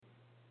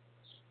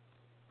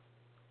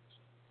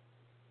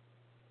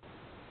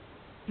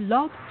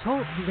Blog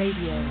Talk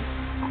Radio.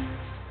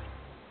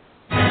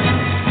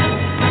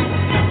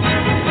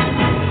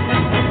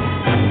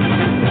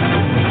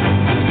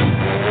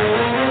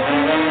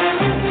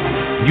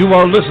 You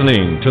are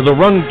listening to the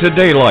Run to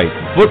Daylight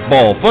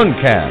Football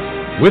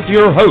Funcast with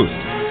your host,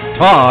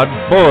 Todd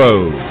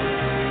Burrows.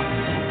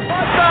 What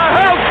the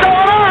hell's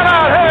going on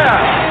out here?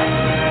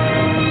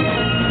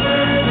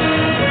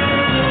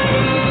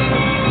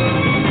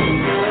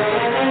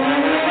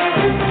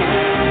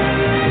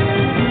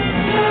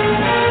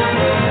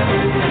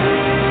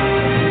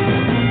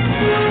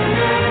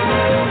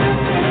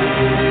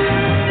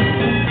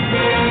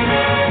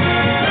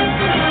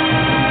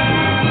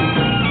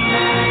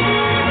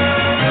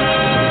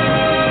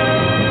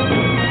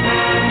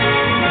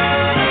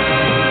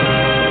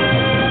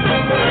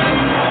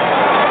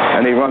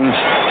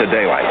 To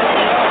daylight.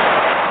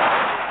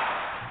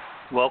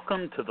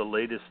 Welcome to the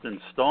latest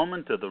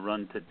installment of the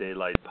Run to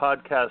Daylight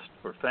podcast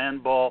for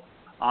Fanball.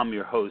 I'm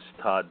your host,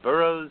 Todd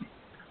Burrows.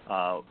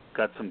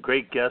 Got some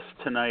great guests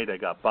tonight. I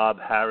got Bob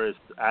Harris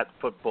at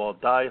Football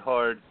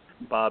Diehard.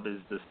 Bob is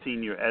the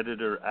senior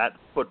editor at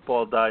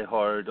Football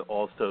Diehard,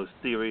 also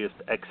Sirius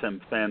XM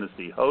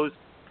Fantasy host.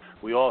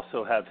 We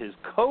also have his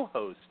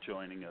co-host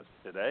joining us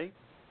today,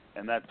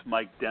 and that's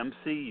Mike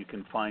Dempsey. You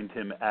can find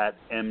him at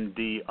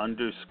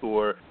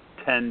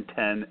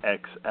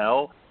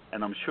MD_1010XL,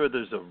 and I'm sure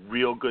there's a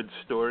real good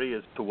story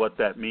as to what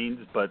that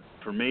means, but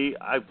for me,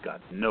 I've got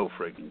no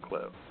friggin'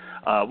 clue.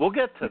 We'll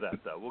get to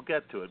that, though. We'll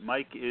get to it.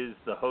 Mike is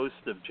the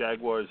host of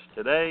Jaguars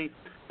Today,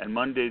 and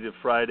Monday to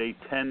Friday,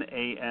 10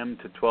 a.m.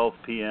 to 12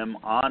 p.m.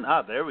 on,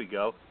 there we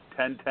go,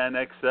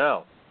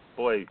 1010XL.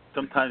 Boy,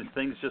 sometimes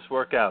things just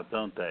work out,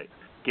 don't they?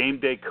 Game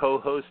day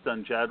co-host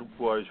on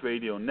Jaguars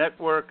Radio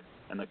Network,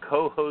 and the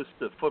co-host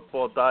of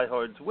Football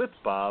Diehards with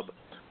Bob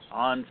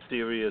on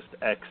Sirius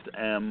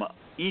XM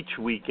each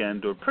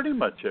weekend, or pretty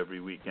much every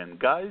weekend.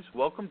 Guys,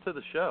 welcome to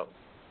the show.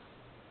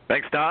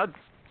 Thanks, Todd.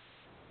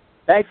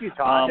 Thank you,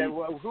 Todd.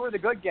 Who are the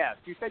good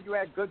guests? You said you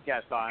had good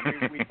guests on.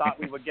 We thought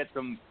we would get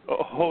some...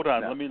 Oh, hold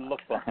on. Let me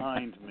look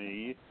behind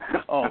me.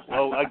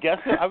 I guess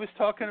I was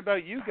talking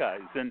about you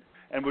guys. And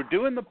we're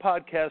doing the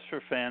podcast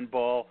for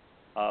Fanball.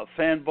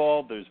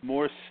 Fanball, there's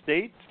more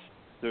states,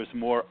 there's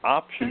more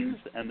options,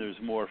 and there's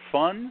more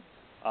fun.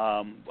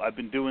 I've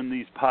been doing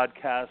these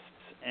podcasts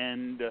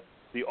and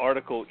the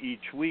article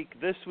each week.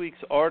 This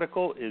week's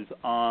article is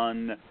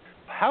on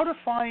how to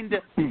find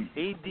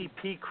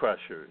ADP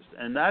crushers,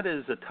 and that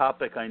is a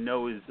topic I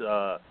know is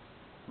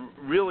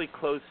really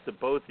close to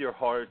both your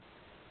hearts,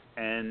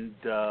 and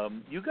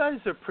you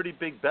guys are pretty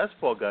big best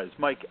ball guys.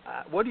 Mike,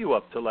 what are you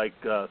up to, like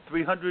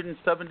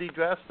 370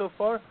 drafts so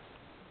far?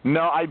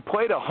 No, I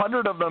played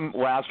 100 of them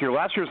last year.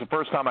 Last year was the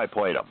first time I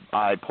played them.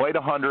 I played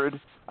 100.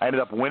 I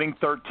ended up winning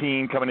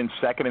 13, coming in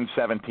second in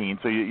 17.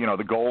 So, you know,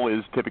 the goal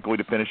is typically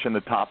to finish in the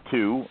top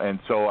two. And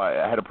so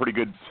I had a pretty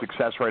good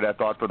success rate, I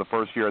thought, for the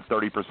first year at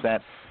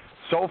 30%.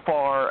 So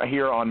far,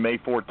 here on May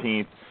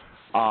 14th,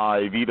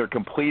 I've either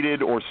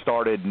completed or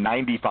started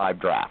 95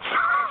 drafts.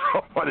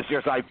 What is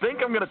yours? I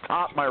think I'm going to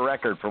top my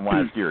record from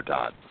last year,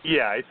 Todd.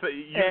 Yeah,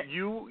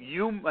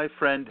 you, my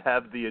friend,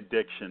 have the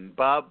addiction.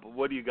 Bob,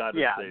 what do you got to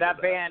say? Yeah, that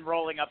van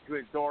rolling up to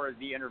his door is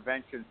the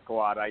intervention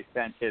squad I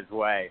sent his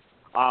way.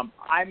 I'm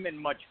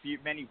in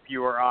many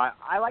fewer.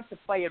 I like to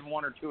play in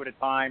one or two at a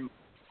time,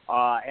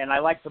 and I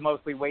like to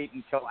mostly wait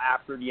until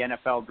after the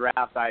NFL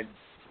draft. I,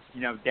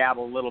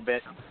 dabble a little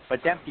bit,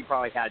 but Dempsey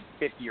probably had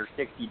 50 or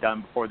 60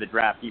 done before the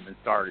draft even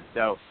started.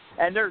 So,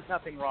 and there's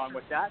nothing wrong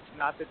with that.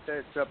 Not that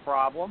there's a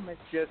problem. It's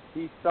just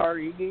he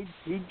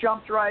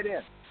jumped right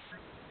in.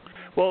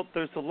 Well,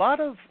 there's a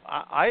lot of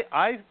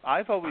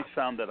I've always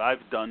found that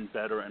I've done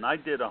better, and I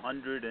did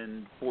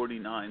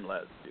 149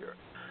 last year.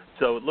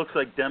 So it looks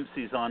like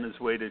Dempsey's on his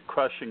way to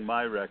crushing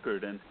my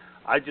record, and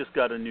I just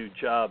got a new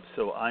job,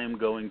 so I am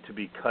going to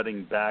be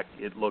cutting back,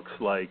 it looks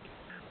like.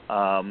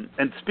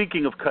 And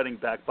speaking of cutting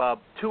back, Bob,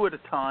 2 at a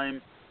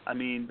time, I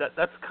mean,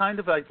 that's kind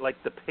of like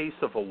the pace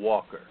of a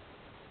walker.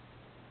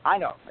 I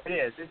know, it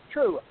is. It's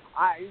true.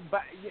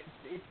 But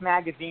it's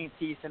magazine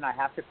season. I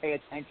have to pay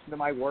attention to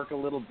my work a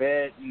little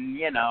bit, and,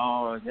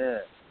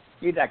 that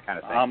kind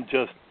of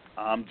thing.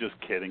 I'm just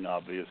kidding,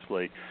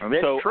 obviously.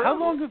 It's so true. How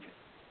long have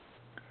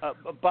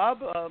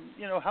Bob,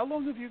 how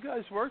long have you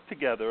guys worked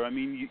together? I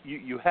mean,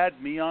 you had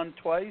me on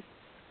twice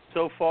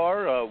so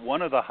far,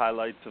 one of the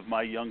highlights of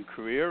my young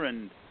career,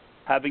 and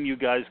having you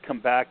guys come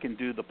back and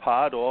do the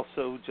pod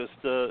also just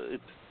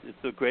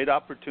it's a great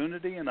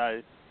opportunity, and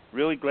I'm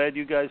really glad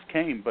you guys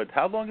came. But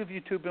how long have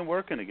you two been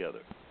working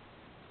together?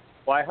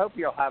 Well, I hope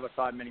you'll have us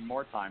on many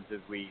more times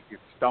as we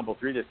stumble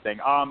through this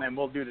thing, and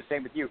we'll do the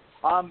same with you.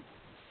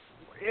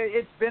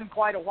 It's been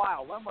quite a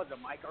while. When was it,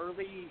 Mike?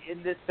 Early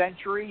in this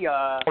century?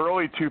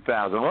 Early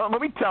 2000. Well, let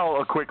me tell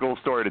a quick little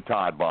story to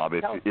Todd, Bob,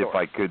 if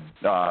I could.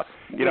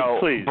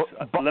 Please.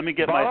 Let me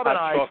get Bob my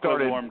hot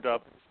chocolate warmed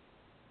up.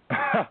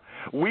 I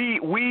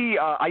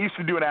used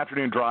to do an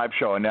afternoon drive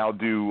show and now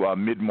do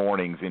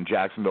mid-mornings in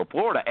Jacksonville,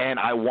 Florida, and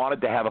I wanted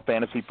to have a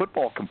fantasy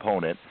football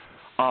component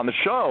on the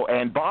show.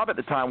 And Bob at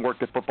the time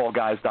worked at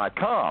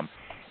footballguys.com.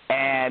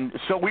 And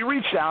so we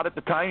reached out at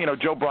the time.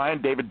 Joe Bryan,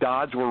 David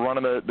Dodds were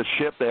running the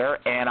ship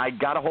there, and I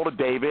got a hold of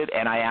David,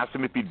 and I asked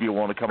him if he'd be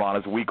willing to come on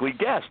as a weekly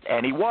guest,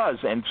 and he was.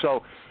 And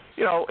so,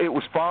 it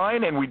was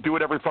fine, and we do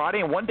it every Friday,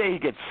 and one day he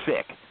gets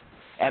sick,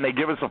 and they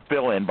give us a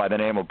fill-in by the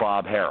name of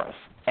Bob Harris.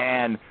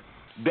 And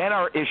then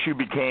our issue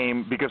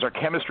became, because our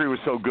chemistry was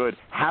so good,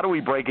 how do we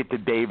break it to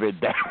David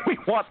that we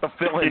want the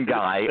fill-in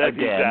guy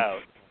again?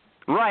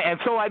 Right, and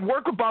so I'd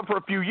worked with Bob for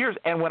a few years,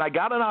 and when I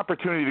got an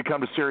opportunity to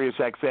come to Sirius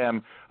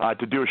XM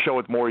to do a show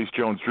with Maurice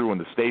Jones-Drew when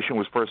the station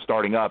was first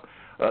starting up,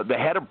 the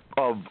head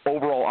of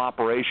overall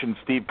operations,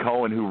 Steve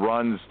Cohen, who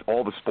runs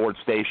all the sports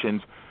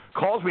stations,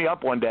 calls me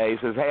up one day,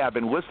 says, hey, I've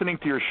been listening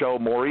to your show.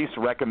 Maurice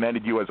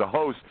recommended you as a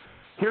host.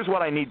 Here's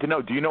what I need to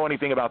know. Do you know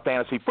anything about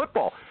fantasy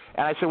football?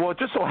 And I said, well, it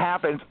just so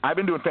happens I've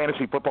been doing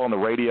fantasy football on the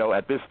radio.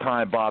 At this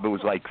time, Bob, it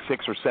was like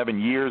 6 or 7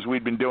 years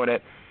we'd been doing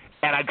it.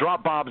 And I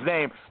dropped Bob's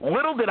name.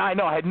 Little did I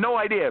know, I had no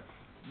idea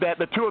that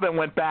the two of them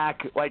went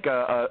back like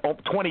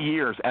 20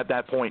 years at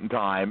that point in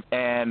time.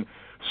 And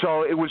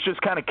so it was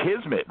just kind of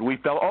kismet. We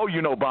felt,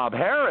 Bob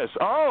Harris.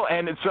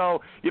 And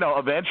so,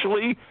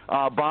 eventually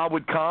Bob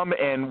would come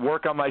and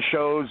work on my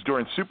shows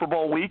during Super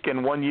Bowl week.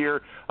 And one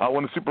year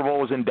when the Super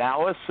Bowl was in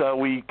Dallas,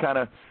 we kind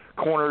of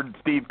cornered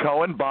Steve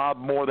Cohen, Bob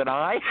more than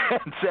I,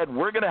 and said,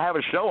 we're going to have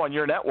a show on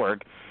your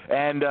network.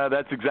 And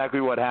that's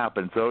exactly what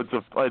happened. So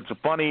it's a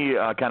funny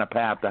kind of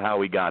path to how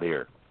we got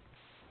here.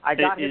 I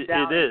got him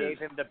down and gave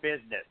him the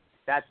business.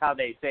 That's how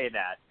they say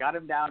that. Got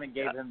him down and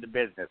gave him the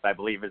business, I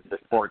believe is the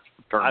sports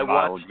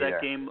terminology.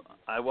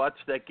 I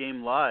watched that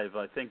game live.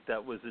 I think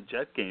that was a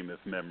Jet game, if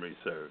memory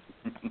serves.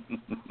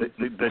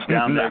 They're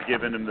down there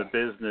giving him the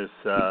business.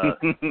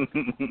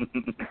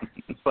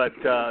 But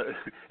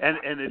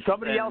and it's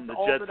somebody else the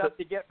old Jets, enough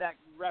to get that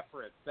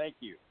reference. Thank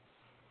you.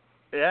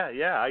 Yeah.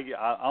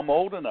 I'm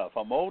old enough.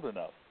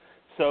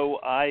 So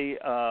I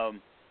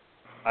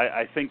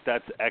think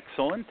that's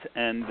excellent,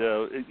 and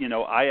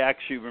I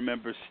actually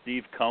remember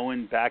Steve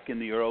Cohen back in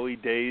the early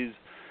days,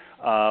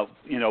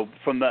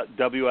 from the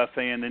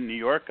WFAN in New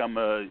York.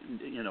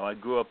 I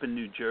grew up in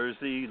New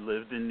Jersey,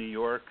 lived in New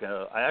York.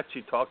 I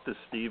actually talked to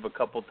Steve a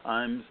couple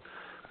times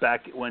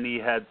back when he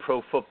had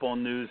Pro Football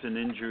News and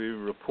Injury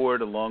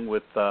Report along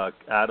with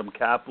Adam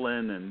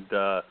Kaplan,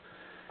 and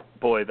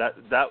boy,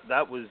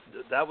 that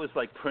was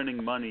like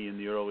printing money in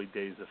the early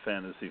days of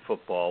fantasy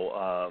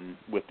football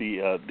with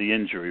the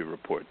injury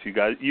reports. You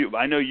guys,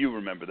 I know you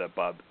remember that,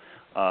 Bob.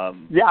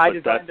 Yeah, I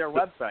designed their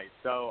website,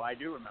 so I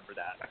do remember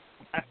that.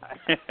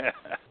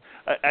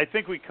 I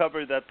think we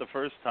covered that the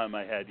first time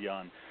I had you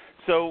on.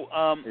 So,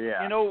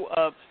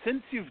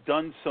 since you've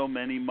done so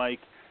many, Mike,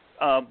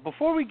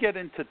 before we get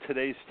into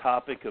today's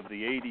topic of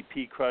the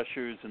ADP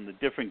crushers and the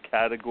different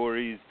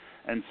categories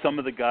and some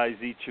of the guys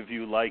each of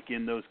you like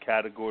in those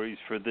categories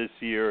for this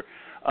year,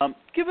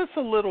 give us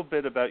a little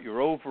bit about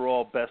your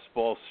overall best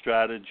ball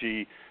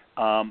strategy,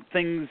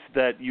 things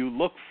that you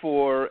look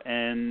for,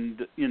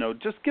 and,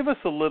 just give us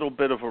a little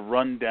bit of a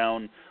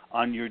rundown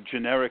on your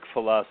generic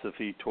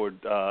philosophy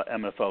toward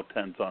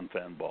MFL10s on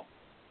Fanball.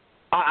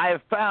 I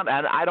have found,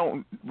 and I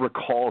don't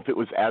recall if it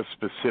was as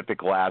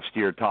specific last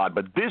year, Todd,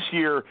 but this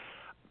year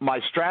my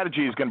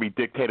strategy is going to be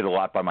dictated a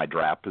lot by my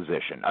draft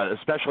position,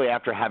 especially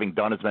after having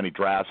done as many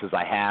drafts as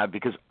I have,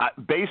 because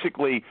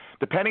basically,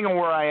 depending on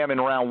where I am in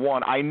round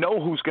one, I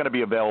know who's going to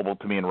be available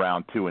to me in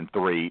round 2 and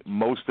 3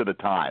 most of the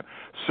time.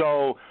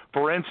 So,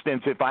 for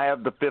instance, if I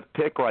have the 5th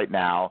pick right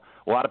now,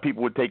 a lot of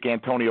people would take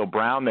Antonio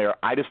Brown there.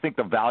 I just think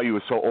the value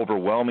is so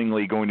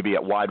overwhelmingly going to be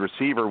at wide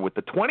receiver with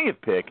the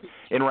 20th pick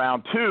in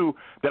round 2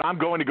 that I'm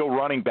going to go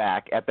running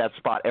back at that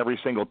spot every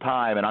single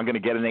time, and I'm going to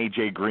get an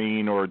A.J.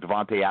 Green or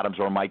Devontae Adams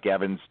or Mike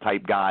Evans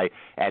type guy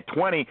at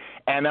 20,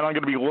 and then I'm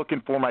going to be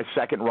looking for my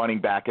second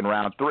running back in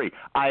round 3.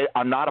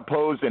 I'm not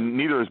opposed, and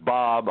neither is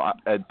Bob,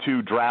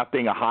 to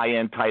drafting a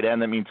high-end tight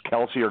end. That means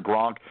Kelsey or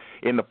Gronk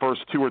in the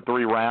first 2 or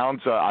 3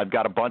 rounds. I've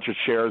got a bunch of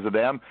shares of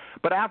them.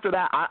 But after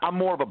that, I'm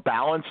more of a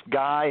balanced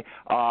guy.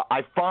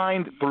 I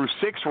find through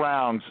 6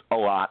 rounds a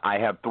lot, I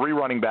have 3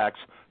 running backs,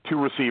 2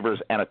 receivers,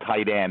 and a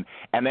tight end.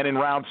 And then in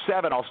round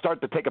 7, I'll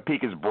start to take a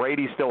peek. Is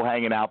Brady still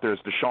hanging out there? Is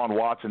Deshaun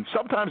Watson?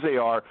 Sometimes they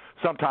are.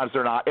 Sometimes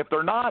they're not. If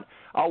they're not,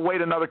 I'll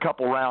wait another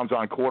couple rounds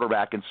on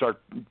quarterback and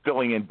start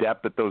filling in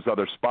depth at those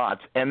other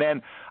spots. And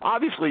then,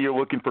 obviously, you're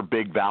looking for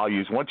big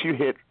values. Once you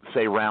hit,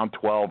 say, round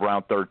 12,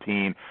 round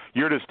 13,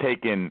 you're just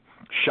taking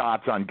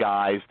shots on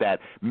guys that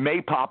may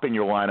pop in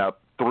your lineup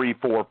 3,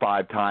 4,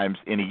 5 times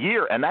in a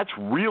year, and that's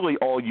really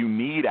all you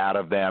need out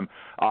of them.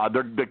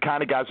 They're the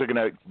kind of guys that are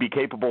going to be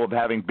capable of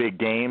having big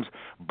games,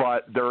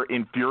 but they're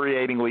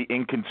infuriatingly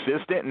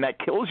inconsistent, and that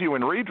kills you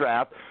in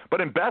redraft.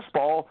 But in best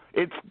ball,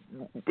 it's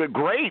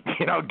great.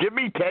 Give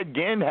me Ted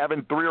Ginn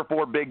having 3 or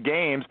 4 big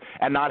games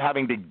and not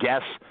having to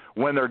guess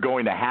when they're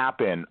going to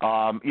happen.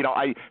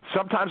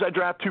 Sometimes I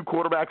draft 2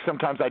 quarterbacks,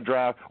 sometimes I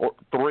draft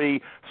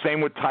 3.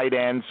 Same with tight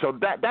ends. So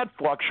that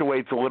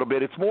fluctuates a little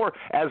bit. It's more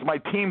as my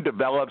team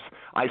develops,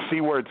 I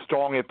see where it's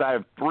strong. If I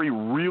have 3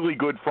 really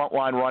good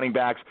frontline running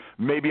backs,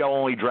 maybe I'll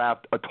only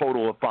draft a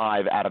total of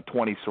 5 out of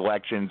 20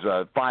 selections.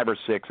 5 or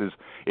 6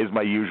 is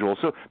my usual.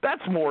 So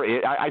that's more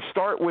it. I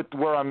start with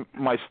where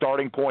my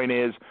starting point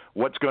is,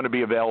 what's going to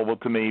be available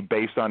to me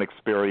based on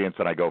experience,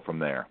 and I go from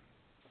there.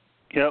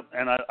 Yep,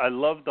 and I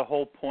love the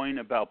whole point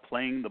about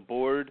playing the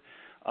board.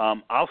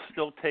 I'll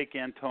still take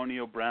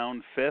Antonio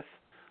Brown 5th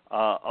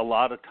a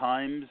lot of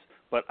times,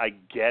 but I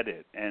get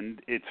it.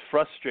 And it's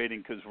frustrating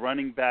because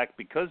running back,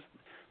 because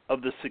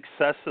of the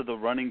success of the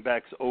running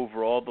backs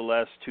overall the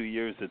last 2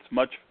 years, it's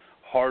much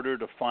harder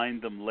to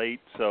find them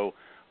late. So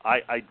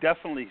I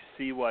definitely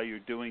see why you're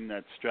doing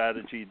that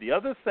strategy. The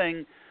other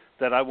thing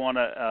that I want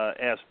to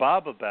ask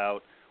Bob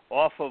about,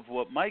 off of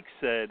what Mike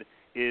said,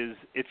 is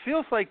it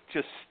feels like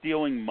just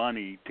stealing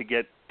money to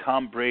get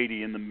Tom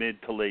Brady in the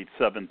mid to late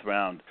 7th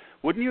round.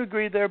 Wouldn't you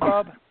agree there,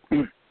 Bob?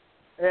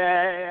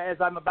 As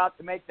I'm about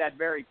to make that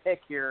very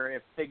pick here,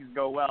 if things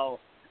go well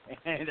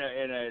in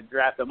a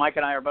draft that Mike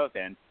and I are both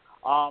in.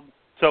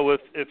 So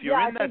if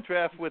you're in that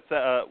draft with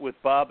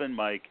Bob and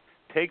Mike,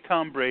 take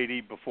Tom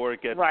Brady before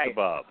it gets to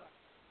Bob.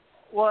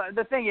 Well,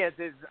 the thing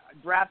is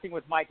drafting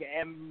with Mike,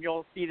 and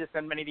you'll see this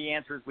in many of the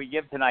answers we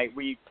give tonight,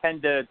 we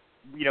tend to,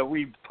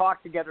 we've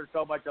talked together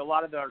so much. A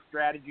lot of our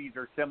strategies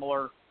are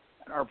similar.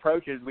 Our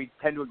approaches, we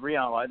tend to agree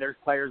on a lot. There's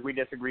players we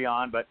disagree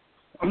on, but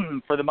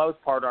for the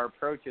most part, our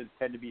approaches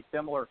tend to be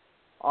similar.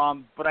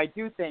 But I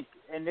do think,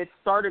 and it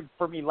started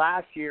for me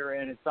last year,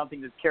 and it's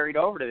something that's carried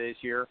over to this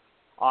year,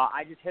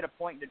 I just hit a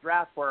point in the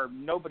draft where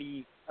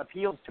nobody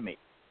appeals to me,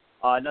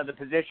 none of the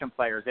position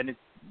players. And it's,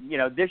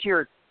 this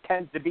year it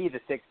tends to be the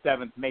 6th,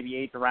 7th, maybe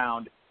 8th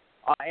round.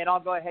 And I'll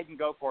go ahead and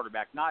go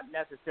quarterback, not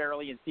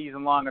necessarily in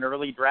season long an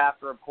early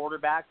drafter of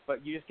quarterbacks,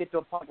 but you just get to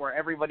a point where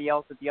everybody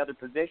else at the other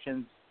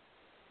positions,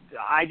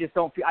 I just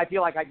don't feel, I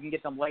feel like I can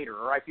get them later,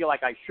 or I feel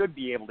like I should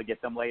be able to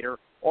get them later,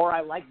 or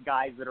I like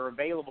guys that are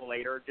available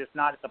later, just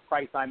not at the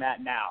price I'm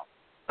at now.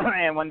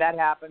 And when that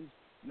happens,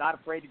 not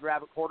afraid to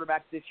grab a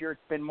quarterback this year.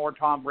 It's been more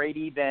Tom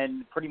Brady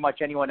than pretty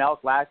much anyone else.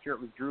 Last year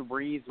it was Drew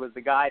Brees was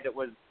the guy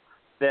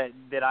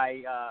that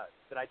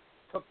I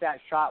took that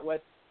shot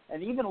with,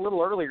 and even a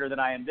little earlier than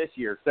I am this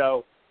year.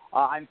 So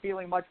I'm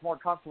feeling much more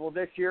comfortable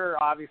this year.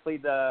 Obviously,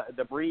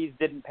 the Breeze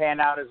didn't pan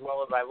out as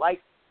well as I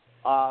liked,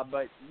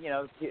 but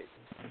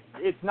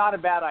it's not a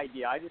bad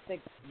idea. I just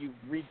think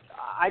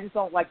I just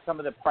don't like some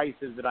of the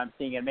prices that I'm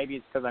seeing, and maybe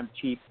it's because I'm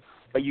cheap.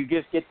 But you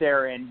just get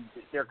there, and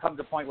there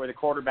comes a point where the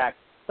quarterback.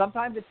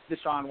 Sometimes it's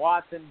Deshaun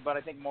Watson, but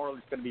I think more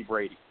it's going to be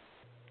Brady.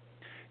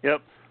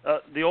 Yep.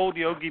 The old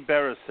Yogi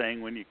Berra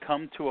saying, when you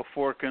come to a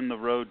fork in the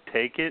road,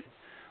 take it.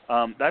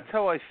 That's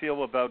how I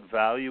feel about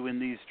value in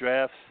these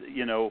drafts.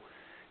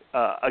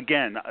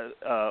 Again,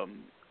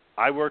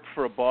 I worked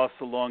for a boss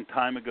a long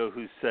time ago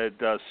who said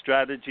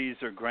strategies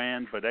are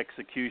grand, but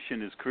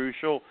execution is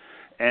crucial.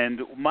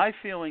 And my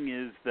feeling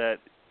is that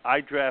I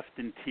draft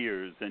in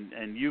tiers,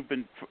 and you've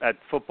been at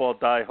Football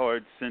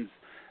Diehards since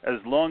as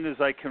long as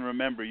I can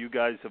remember. You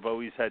guys have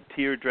always had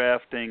tier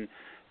drafting.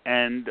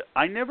 And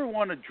I never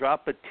want to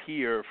drop a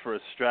tier for a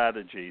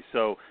strategy.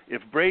 So if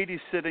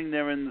Brady's sitting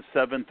there in the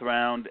 7th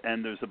round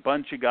and there's a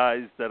bunch of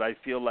guys that I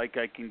feel like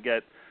I can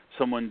get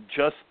someone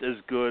just as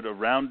good a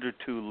round or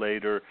 2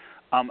 later,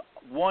 I'm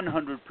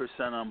 100%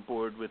 on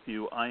board with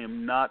you. I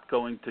am not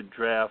going to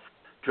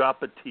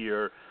drop a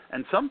tier.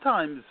 And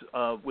sometimes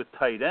with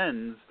tight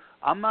ends,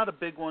 I'm not a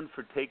big one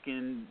for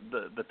taking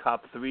the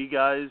top 3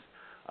 guys.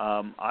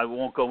 I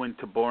won't go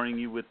into boring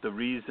you with the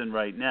reason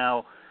right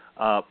now,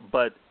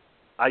 but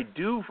I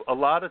do a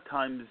lot of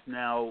times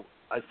now.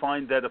 I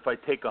find that if I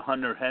take a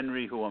Hunter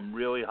Henry, who I'm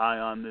really high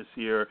on this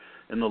year,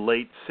 in the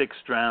late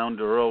 6th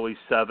round or early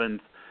 7th,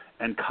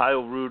 and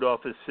Kyle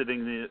Rudolph is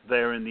sitting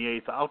there in the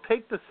 8th, I'll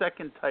take the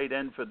second tight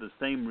end for the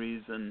same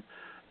reason,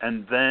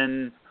 and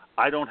then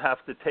I don't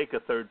have to take a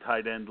third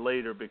tight end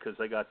later because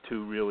I got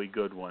 2 really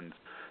good ones.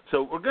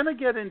 So we're going to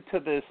get into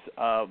this.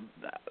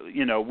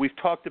 We've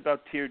talked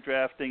about tier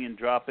drafting and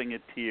dropping a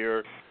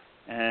tier,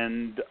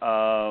 and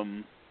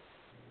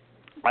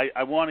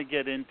I want to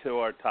get into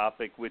our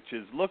topic, which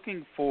is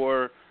looking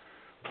for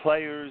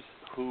players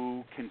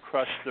who can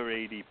crush their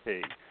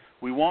ADP.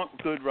 We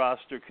want good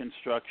roster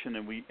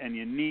construction, and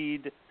you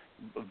need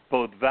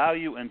both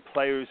value and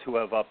players who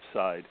have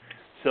upside.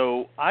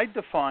 So I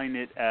define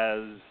it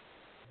as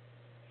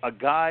a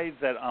guy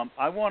that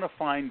I want to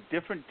find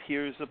different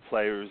tiers of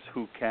players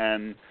who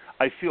can,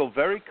 I feel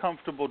very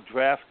comfortable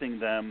drafting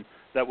them,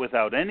 that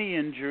without any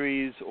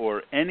injuries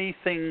or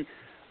anything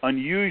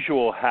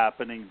unusual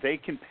happening, they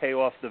can pay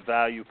off the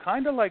value,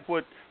 kind of like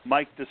what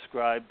Mike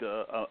described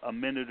a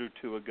minute or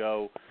 2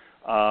 ago,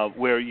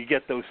 where you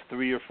get those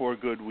 3 or 4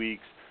 good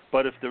weeks.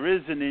 But if there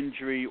is an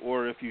injury,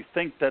 or if you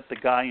think that the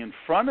guy in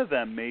front of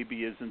them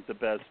maybe isn't the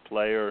best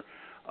player,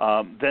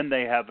 then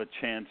they have a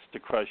chance to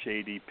crush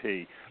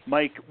ADP.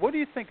 Mike, what do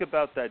you think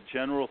about that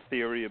general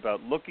theory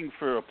about looking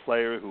for a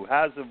player who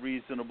has a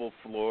reasonable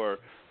floor,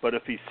 but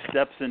if he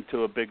steps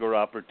into a bigger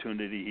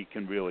opportunity, he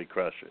can really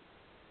crush it?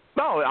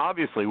 No,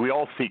 obviously, we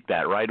all seek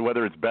that, right?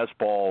 Whether it's best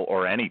ball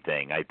or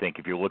anything. I think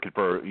if you're looking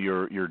for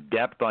your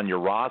depth on your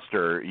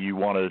roster, you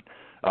want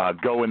to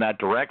go in that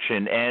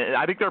direction. And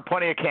I think there are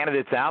plenty of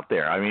candidates out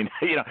there. I mean,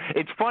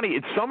 it's funny.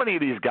 It's so many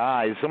of these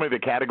guys, so many of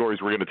the categories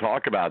we're going to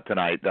talk about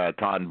tonight,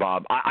 Todd and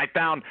Bob. I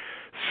found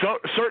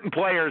certain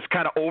players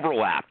kind of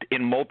overlapped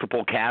in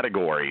multiple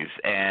categories,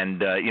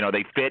 and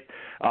they fit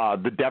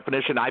the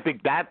definition. I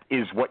think that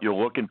is what you're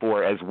looking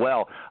for as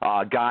well.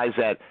 Guys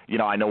that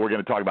I know we're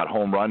going to talk about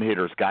home run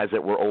hitters, guys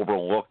that were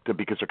overlooked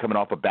because they're coming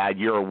off a bad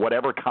year or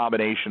whatever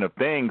combination of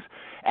things,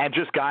 and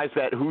just guys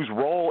whose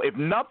role, if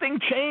nothing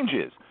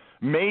changes,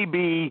 may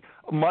be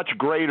much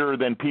greater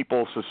than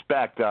people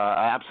suspect.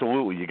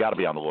 Absolutely, you got to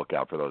be on the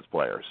lookout for those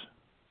players.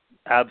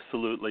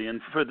 Absolutely,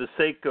 and for the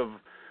sake of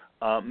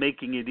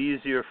making it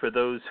easier for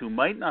those who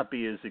might not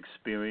be as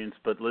experienced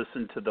but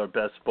listen to their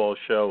best ball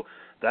show.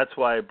 That's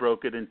why I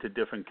broke it into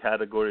different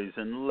categories.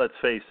 And let's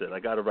face it, I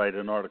got to write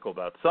an article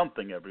about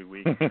something every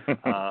week.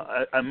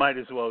 I might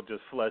as well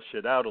just flesh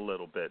it out a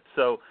little bit.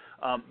 So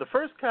the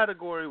first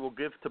category we'll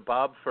give to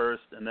Bob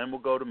first, and then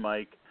we'll go to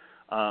Mike.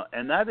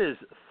 And that is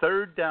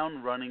third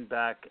down running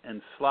back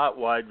and slot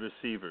wide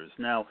receivers.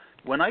 Now,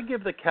 when I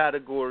give the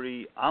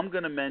category, I'm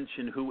going to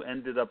mention who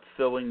ended up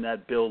filling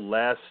that bill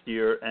last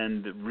year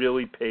and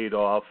really paid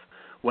off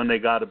when they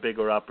got a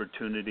bigger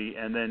opportunity.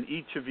 And then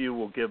each of you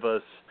will give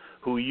us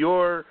who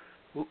you're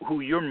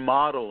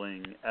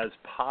modeling as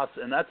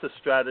possible. And that's a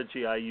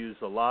strategy I use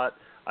a lot.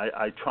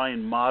 I try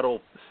and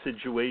model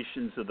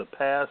situations of the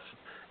past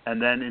and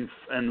then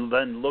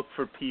look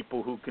for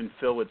people who can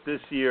fill it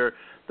this year.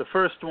 The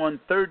first one,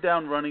 third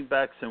down running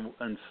backs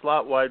and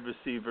slot wide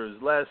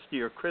receivers. Last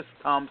year, Chris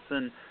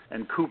Thompson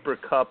and Cooper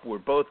Kupp were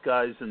both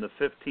guys in the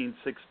 15th,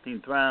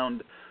 16th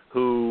round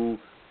who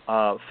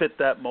fit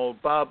that mold.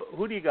 Bob,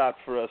 who do you got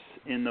for us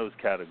in those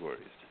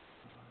categories?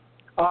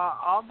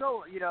 I'll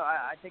go,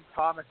 I think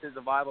Thomas is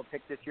a viable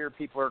pick this year.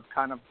 People are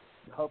kind of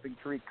hoping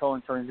Tariq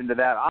Cohen turns into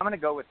that. I'm going to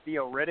go with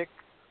Theo Riddick,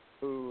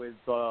 who is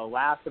the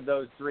last of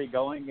those three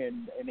going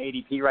in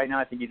ADP right now.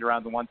 I think he's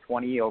around the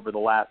 120 over the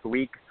last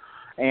week.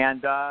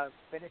 And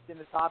finished in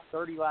the top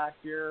 30 last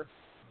year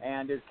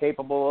and is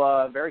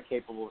very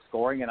capable of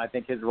scoring, and I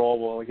think his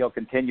role he'll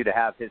continue to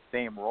have his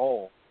same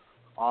role.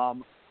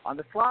 On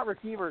the slot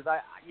receivers,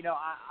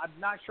 I'm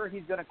not sure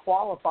he's going to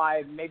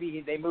qualify.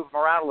 Maybe they move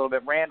him around a little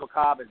bit. Randall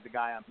Cobb is the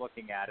guy I'm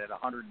looking at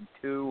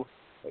 102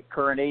 at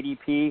current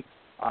ADP.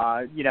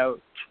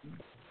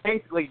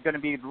 Basically going to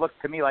be look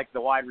to me like the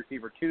wide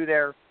receiver 2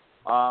 there,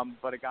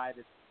 but a guy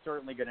that's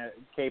certainly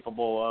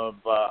capable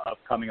of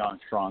coming on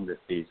strong this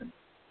season.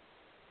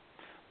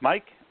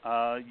 Mike,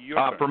 your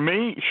turn. For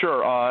me,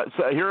 sure.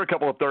 So here are a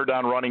couple of third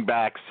down running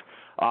backs.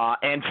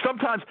 And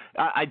sometimes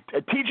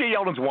T.J.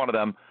 Yeldon's one of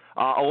them.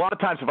 A lot of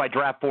times if I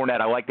draft Fournette,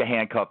 I like to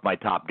handcuff my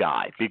top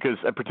guy because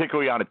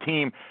particularly on a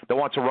team that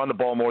wants to run the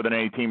ball more than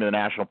any team in the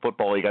National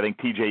Football League, I think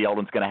T.J.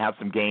 Yeldon's going to have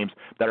some games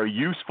that are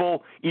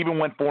useful even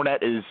when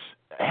Fournette is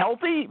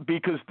healthy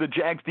because the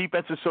Jags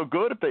defense is so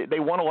good. If they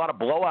won a lot of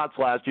blowouts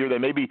last year, there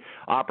may be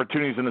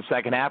opportunities in the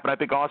second half. And I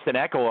think Austin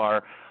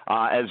Ekeler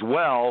as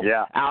well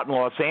out in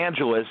Los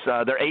Angeles.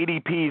 Their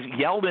ADPs,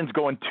 Yeldon's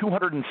going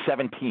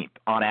 217th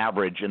on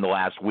average in the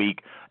last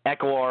week.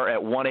 Ekeler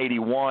at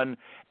 181.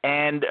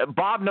 And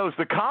Bob knows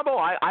the combo.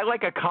 I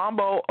like a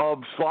combo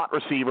of slot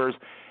receivers,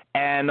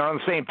 and they're on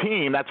the same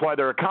team. That's why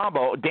they're a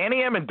combo. Danny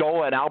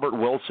Amendola and Albert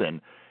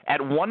Wilson at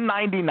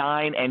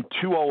 199 and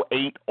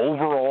 208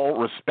 overall,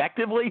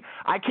 respectively.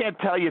 I can't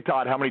tell you,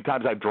 Todd, how many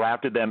times I've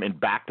drafted them in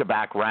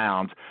back-to-back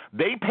rounds.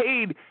 They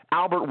paid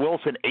Albert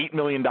Wilson $8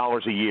 million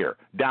a year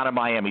down in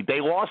Miami. They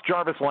lost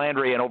Jarvis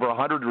Landry and over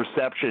 100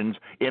 receptions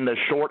in the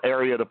short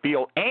area of the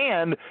field,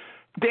 and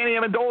Danny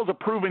Amendola is a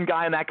proven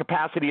guy in that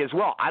capacity as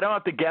well. I don't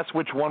have to guess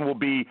which one will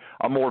be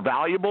more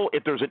valuable.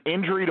 If there's an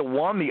injury to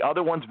one, the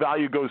other one's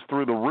value goes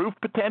through the roof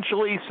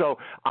potentially. So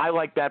I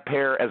like that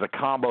pair as a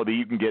combo that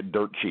you can get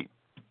dirt cheap.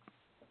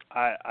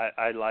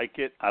 I like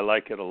it. I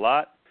like it a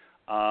lot.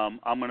 I'm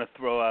going to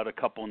throw out a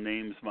couple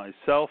names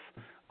myself.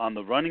 On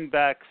the running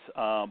backs,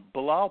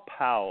 Bilal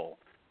Powell.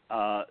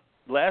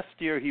 Last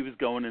year he was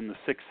going in the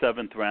 6th,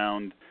 7th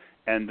round,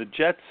 and the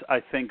Jets, I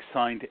think,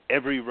 signed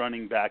every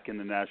running back in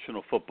the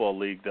National Football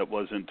League that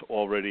wasn't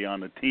already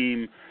on a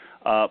team.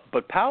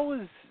 But Powell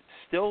is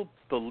still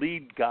the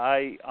lead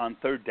guy on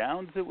third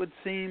downs, it would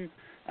seem.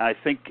 I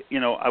think,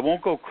 I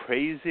won't go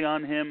crazy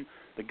on him.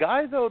 The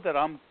guy, though, that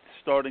I'm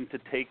starting to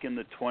take in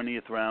the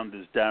 20th round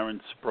is Darren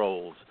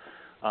Sproles.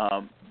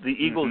 The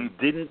Eagles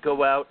didn't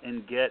go out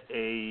and get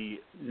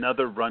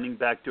another running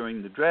back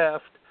during the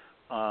draft.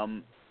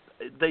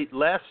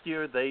 Last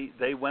year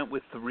they went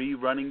with 3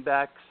 running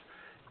backs,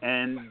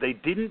 and they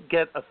didn't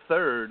get a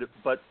third,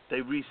 but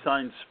they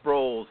re-signed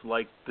Sproles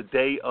like the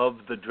day of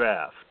the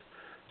draft.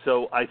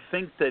 So I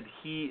think that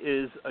he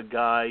is a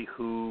guy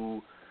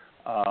who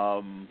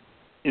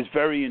is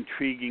very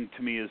intriguing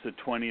to me as a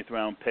 20th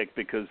round pick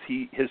because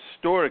he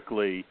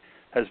historically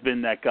has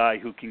been that guy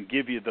who can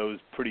give you those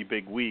pretty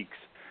big weeks.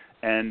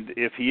 And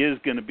if he is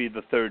going to be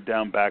the third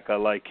down back, I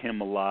like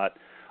him a lot.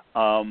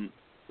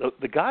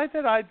 The guy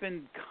that I've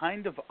been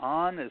kind of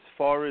on as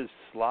far as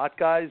slot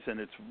guys, and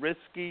it's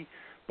risky,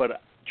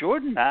 but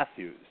Jordan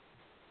Matthews,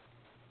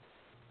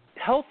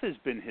 health has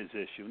been his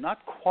issue,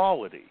 not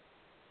quality.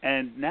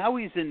 And now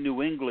he's in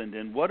New England,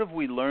 and what have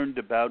we learned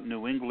about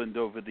New England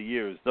over the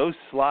years? Those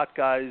slot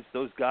guys,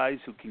 those guys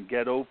who can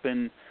get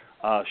open,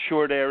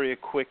 short area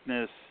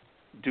quickness,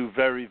 do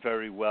very,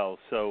 very well.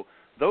 So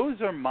those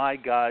are my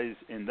guys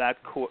in that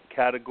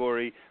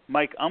category.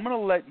 Mike, I'm going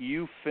to let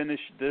you finish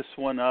this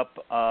one up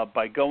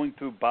by going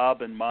through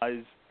Bob and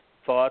my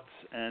thoughts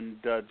and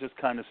just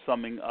kind of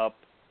summing up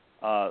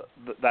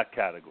that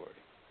category.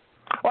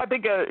 Well, I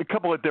think a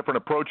couple of different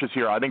approaches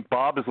here. I think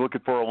Bob is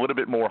looking for a little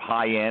bit more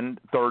high-end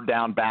third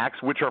down backs,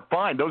 which are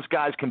fine. Those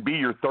guys can be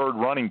your third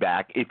running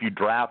back if you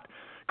draft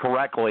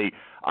correctly.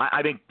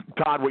 I think,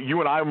 Todd, what you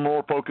and I are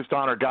more focused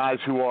on are guys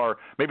who are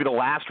maybe the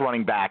last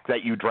running back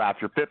that you draft,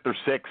 your fifth or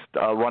sixth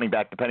running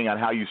back, depending on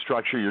how you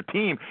structure your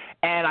team.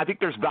 And I think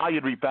there's value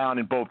to be found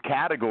in both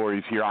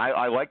categories here.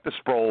 I like the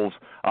Sproles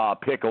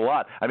pick a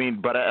lot. I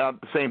mean, but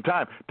at the same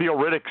time, Theo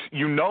Riddick,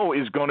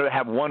 is going to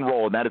have one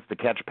role, and that is to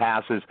catch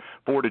passes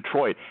for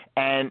Detroit.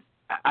 And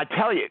I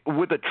tell you,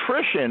 with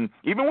attrition,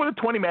 even with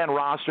a 20-man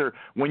roster,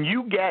 when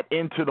you get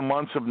into the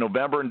months of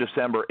November and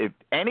December, if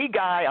any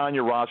guy on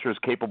your roster is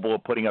capable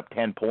of putting up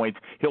 10 points,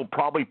 he'll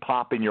probably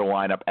pop in your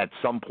lineup at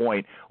some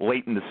point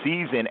late in the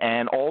season.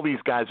 And all these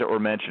guys that we're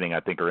mentioning, I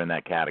think, are in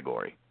that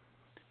category.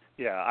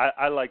 Yeah,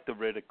 I like the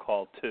Riddick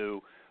call,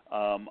 too.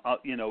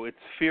 It's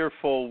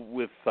fearful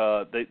with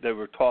there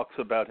were talks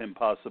about him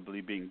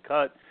possibly being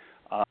cut.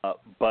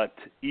 But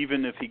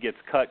even if he gets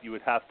cut, you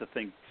would have to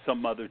think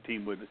some other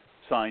team would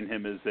sign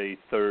him as a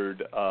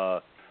third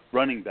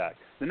running back.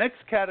 The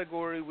next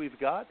category we've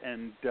got,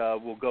 and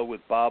we'll go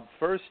with Bob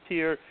first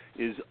here,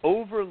 is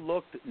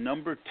overlooked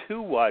number 2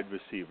 wide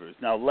receivers.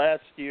 Now,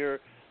 last year,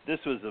 this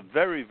was a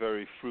very,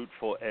 very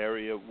fruitful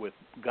area with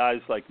guys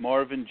like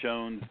Marvin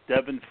Jones,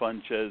 Devin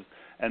Funchess,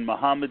 and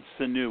Mohammed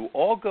Sanu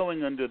all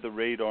going under the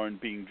radar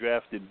and being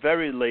drafted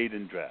very late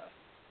in draft.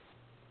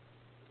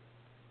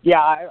 Yeah,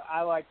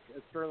 I like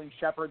Sterling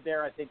Shepard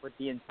there. I think with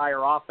the entire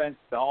offense,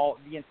 the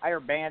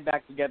entire band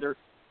back together,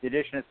 the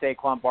addition of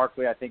Saquon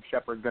Barkley, I think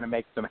Shepard's going to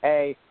make some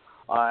hay,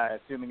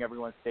 assuming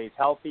everyone stays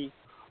healthy.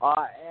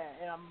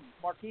 And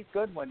Marquise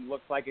Goodwin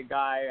looks like a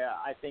guy,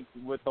 I think,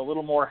 with a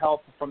little more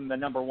help from the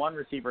number 1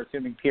 receiver,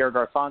 assuming Pierre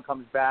Garçon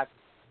comes back.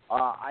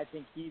 I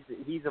think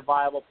he's a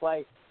viable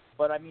play.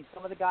 But, I mean,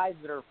 some of the guys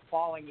that are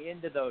falling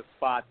into those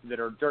spots that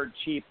are dirt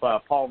cheap,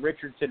 Paul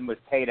Richardson was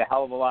paid a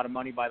hell of a lot of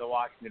money by the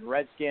Washington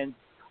Redskins.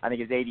 I think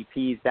his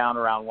ADP is down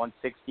around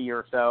 160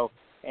 or so.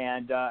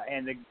 And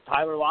the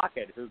Tyler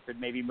Lockett, who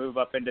could maybe move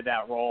up into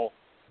that role,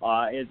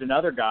 is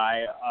another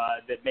guy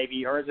that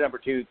maybe earns number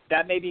 2.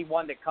 That may be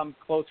one that comes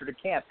closer to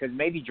camp because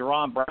maybe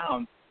Jerron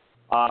Brown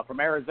from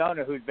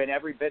Arizona, who's been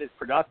every bit as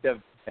productive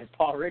as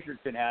Paul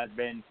Richardson has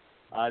been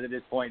to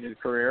this point in his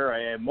career,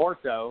 and more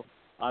so,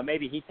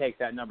 maybe he takes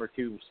that number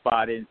 2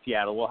 spot in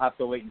Seattle. We'll have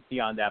to wait and see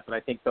on that, but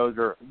I think those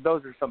are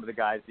some of the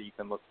guys that you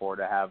can look for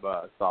to have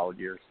solid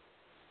years.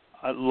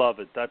 I love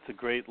it. That's a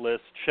great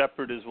list.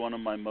 Shepard is one of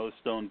my most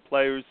owned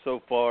players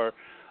so far.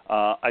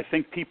 I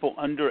think people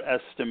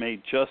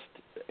underestimate just,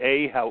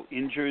 A, how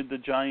injured the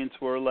Giants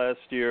were last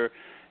year,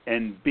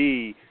 and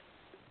B,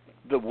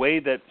 the way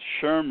that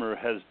Shermer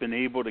has been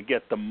able to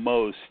get the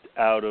most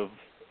out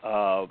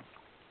of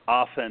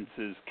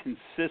offenses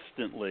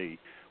consistently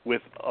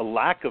with a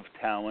lack of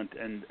talent,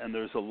 and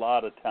there's a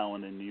lot of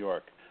talent in New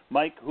York.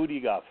 Mike, who do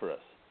you got for us?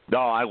 No,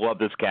 I love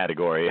this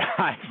category.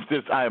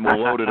 I am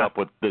loaded up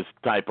with this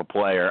type of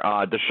player.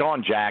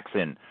 Deshaun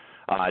Jackson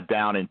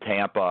down in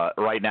Tampa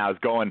right now is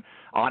going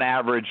on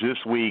average this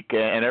week,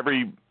 and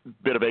every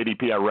bit of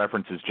ADP I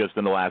reference is just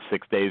in the last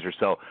 6 days or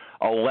so,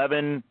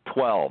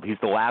 11-12. He's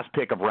the last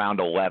pick of round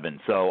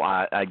 11. So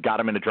I got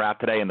him in the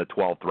draft today in the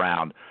 12th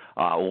round.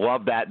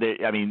 Love that.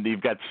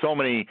 You've got so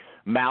many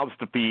mouths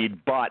to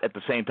feed, but at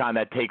the same time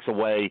that takes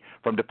away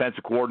from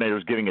defensive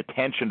coordinators giving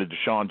attention to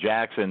Deshaun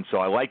Jackson. So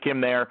I like him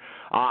there.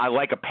 I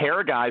like a pair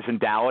of guys in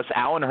Dallas.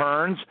 Allen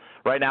Hurns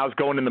right now is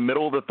going in the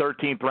middle of the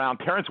 13th round.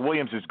 Terrence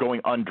Williams is going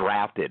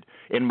undrafted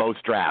in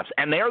most drafts.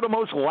 And they are the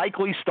most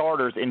likely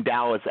starters in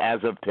Dallas as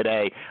of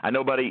today. I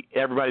know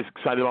everybody's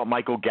excited about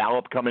Michael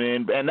Gallup coming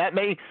in, and that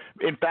may,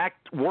 in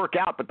fact, work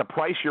out, but the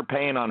price you're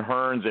paying on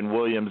Hurns and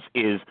Williams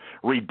is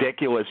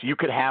ridiculous. You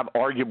could have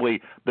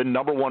arguably the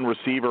number 1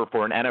 receiver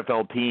for an NFL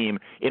team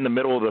in the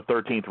middle of the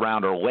 13th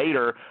round or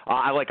later.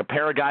 I like a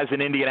pair of guys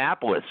in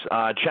Indianapolis.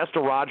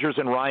 Chester Rogers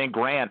and Ryan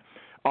Grant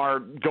are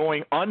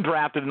going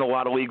undrafted in a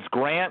lot of leagues.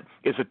 Grant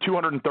is a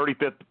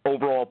 235th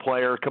overall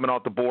player coming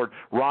off the board.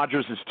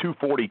 Rogers is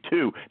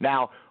 242.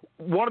 Now,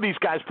 one of these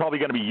guys is probably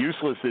going to be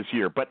useless this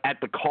year, but at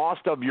the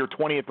cost of your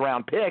 20th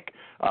round pick,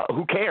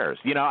 who cares?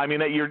 I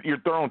mean, you're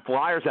throwing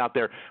flyers out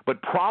there.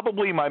 But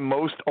probably my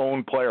most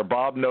owned player,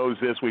 Bob knows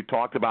this, we've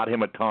talked about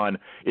him a ton,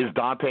 is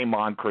Dante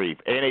Moncrief.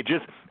 And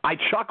I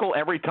chuckle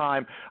every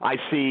time I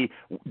see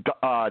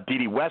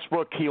D.D.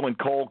 Westbrook, Keelan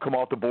Cole come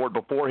off the board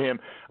before him.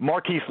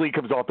 Marquise Lee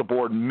comes off the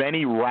board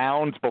many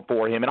rounds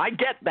before him. And I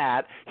get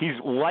that. He's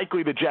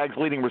likely the Jags'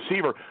 leading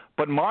receiver.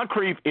 But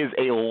Moncrief is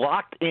a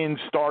locked-in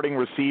starting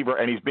receiver,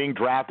 and he's being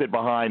drafted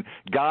behind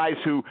guys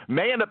who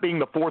may end up being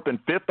the fourth and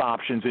fifth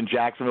options in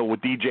Jacksonville with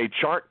DJ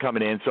Chark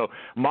coming in. So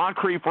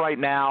Moncrief right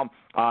now,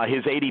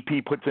 his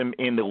ADP puts him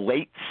in the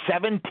late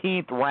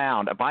 17th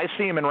round. If I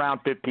see him in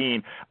round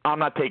 15, I'm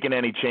not taking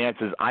any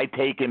chances. I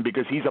take him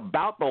because he's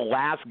about the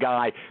last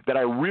guy that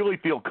I really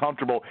feel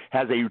comfortable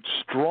has a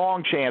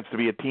strong chance to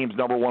be a team's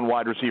number one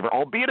wide receiver,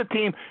 albeit a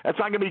team that's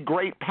not going to be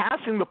great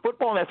passing the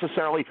football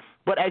necessarily,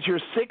 but as your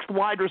sixth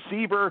wide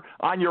receiver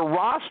on your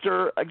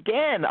roster,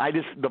 again,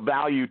 the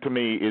value to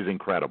me is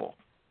incredible.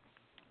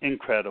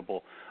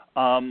 Incredible.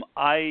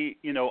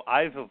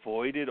 I've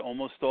avoided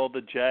almost all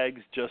the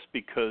Jags just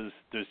because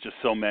there's just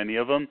so many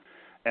of them,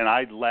 and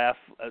I laugh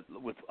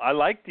I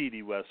like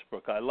D.D.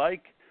 Westbrook. I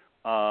like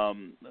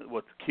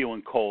what's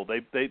Keelan Cole.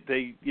 They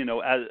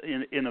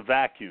in a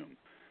vacuum,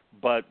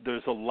 but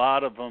there's a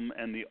lot of them,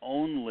 and the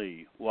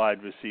only wide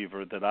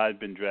receiver that I've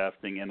been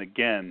drafting, and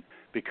again,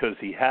 because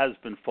he has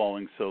been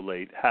falling so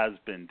late, has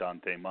been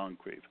Dante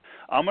Moncrief.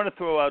 I'm going to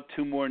throw out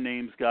two more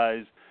names,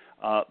 guys.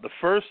 The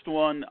first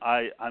one,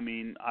 I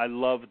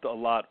loved a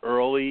lot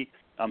early.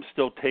 I'm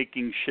still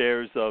taking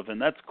shares of,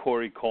 and that's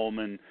Corey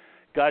Coleman.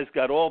 Guy's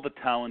got all the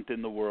talent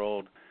in the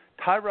world.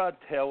 Tyrod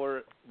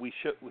Taylor, we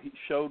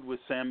showed with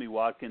Sammy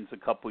Watkins a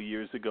couple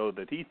years ago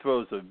that he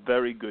throws a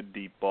very good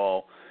deep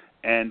ball.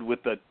 And with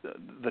the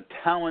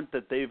talent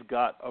that they've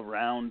got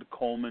around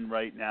Coleman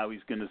right now, he's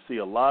going to see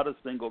a lot of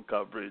single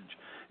coverage.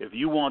 If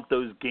you want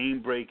those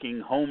game-breaking,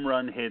 home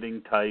run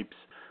hitting types,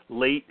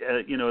 late,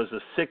 as a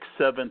sixth,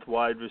 seventh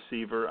wide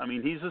receiver, I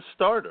mean, he's a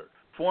starter,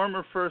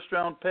 former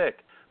first-round pick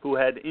who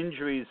had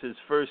injuries his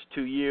first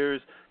 2 years.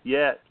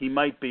 Yeah, he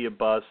might be a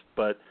bust,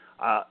 but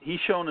he's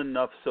shown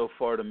enough so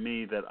far to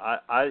me that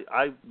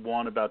I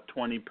want about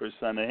 20%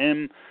 of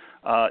him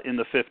in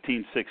the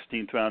 15th,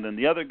 16th round. And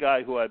the other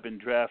guy who I've been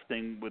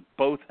drafting with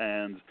both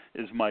hands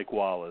is Mike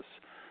Wallace.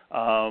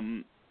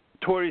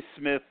 Torrey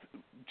Smith,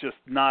 just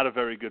not a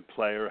very good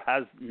player,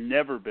 has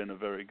never been a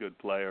very good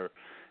player.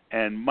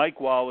 And Mike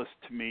Wallace,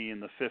 to me, in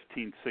the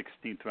 15th,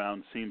 16th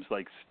round seems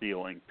like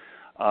stealing.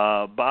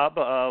 Bob,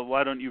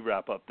 why don't you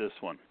wrap up this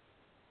one?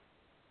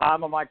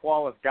 I'm a Mike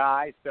Wallace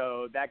guy,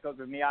 so that goes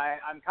with me.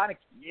 I'm kind of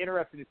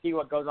interested to see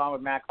what goes on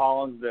with Matt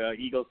Collins. The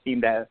Eagles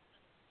seem to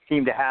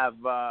have,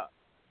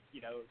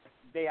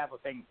 they have a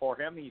thing for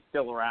him. He's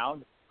still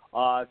around.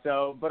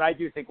 But I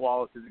do think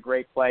Wallace is a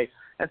great play.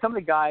 And some of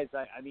the guys,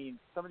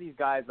 some of these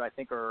guys I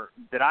think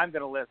that I'm going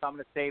to list, I'm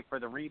going to save for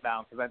the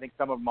rebound because I think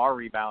some of them are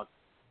rebounds.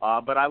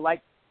 But I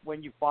like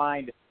when you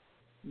find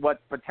what's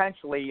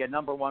potentially a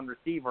number one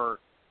receiver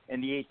in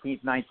the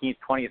 18th, 19th,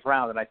 20th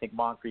round, and I think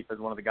Moncrief is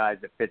one of the guys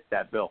that fits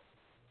that bill.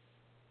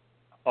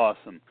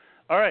 Awesome.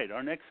 All right,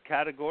 our next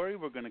category,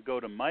 we're going to go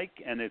to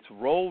Mike, and it's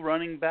role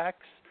running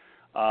backs.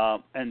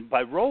 And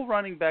by role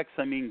running backs,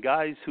 I mean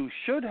guys who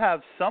should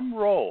have some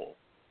role,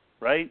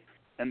 right?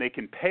 And they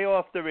can pay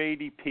off their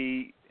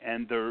ADP,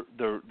 and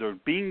they're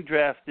being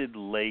drafted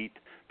late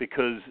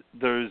because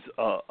there's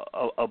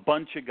a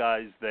bunch of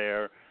guys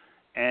there.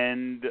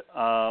 And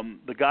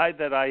the guy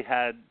that I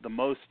had the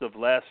most of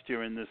last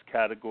year in this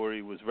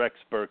category was Rex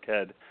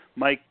Burkhead.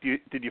 Mike,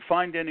 did you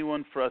find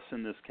anyone for us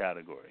in this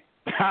category?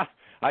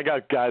 I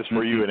got guys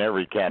for you in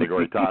every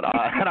category, Todd.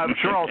 And I'm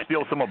sure I'll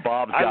steal some of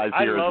Bob's guys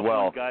here as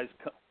well.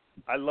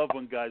 I love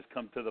when guys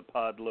come to the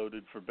pod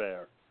loaded for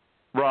bear.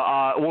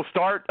 We'll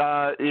start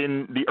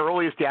in the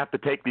earliest you have to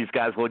take these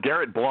guys.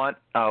 LeGarrette Blount,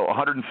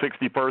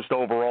 161st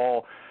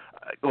overall.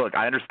 Look,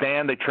 I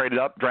understand they traded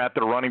up,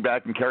 drafted a running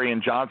back in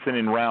Kerryon Johnson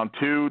in round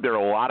 2. There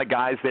are a lot of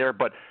guys there,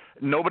 but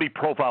nobody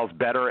profiles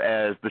better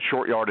as the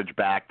short yardage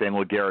back than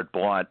LeGarrette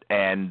Blount,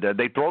 and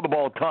they throw the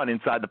ball a ton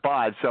inside the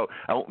 5. So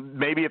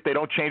maybe if they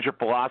don't change their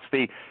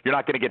philosophy, you're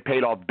not going to get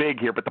paid off big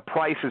here, but the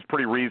price is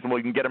pretty reasonable.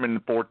 You can get him in the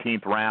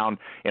 14th round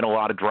in a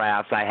lot of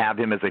drafts. I have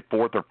him as a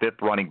 4th or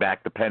 5th running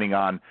back, depending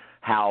on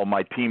how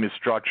my team is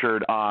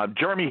structured.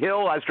 Jeremy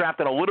Hill, I was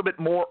drafted a little bit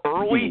more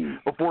early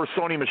before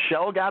Sony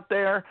Michel got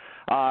there,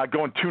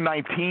 going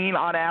 219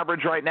 on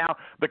average right now.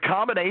 The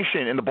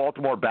combination in the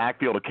Baltimore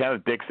backfield of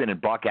Kenneth Dixon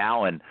and Buck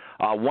Allen,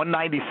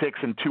 196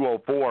 and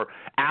 204.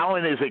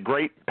 Allen is a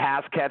great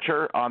pass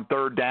catcher on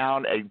third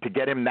down to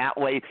get him that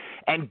late.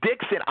 And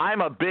Dixon, I'm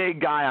a big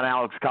guy on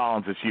Alex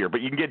Collins this year, but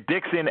you can get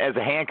Dixon as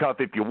a handcuff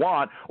if you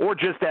want, or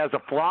just as a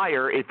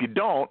flyer if you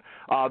don't.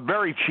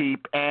 Very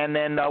cheap. And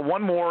then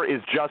one more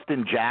is Justin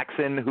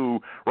Jackson,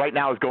 who right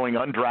now is going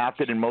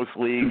undrafted in most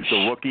leagues,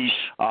 the rookie,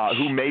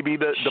 who may be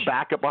the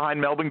backup behind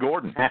Melvin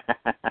Gordon.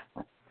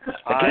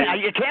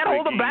 You can't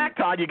hold them back,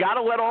 Todd. You got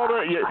to let all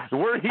the.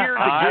 We're here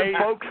to give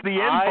folks the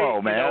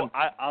info, man.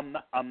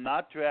 I'm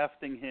not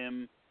drafting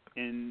him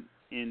in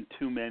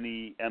too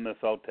many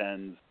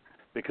MFL10s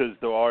because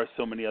there are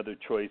so many other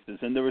choices,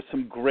 and there were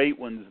some great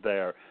ones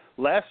there.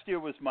 Last year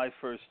was my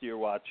first year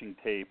watching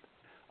tape.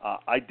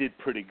 I did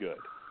pretty good.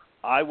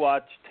 I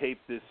watched tape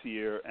this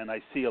year, and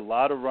I see a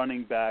lot of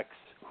running backs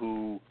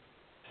who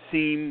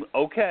seem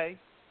okay,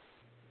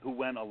 who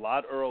went a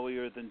lot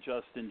earlier than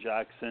Justin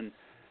Jackson.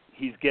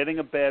 He's getting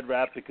a bad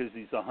rap because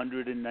he's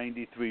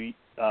 193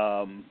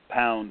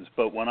 pounds,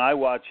 but when I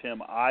watch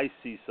him, I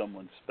see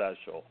someone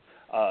special.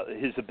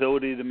 His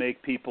ability to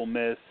make people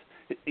miss,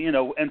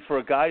 and for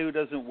a guy who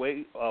doesn't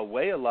weigh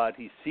a lot,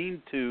 he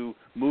seemed to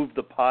move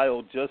the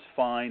pile just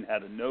fine,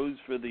 had a nose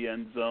for the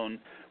end zone.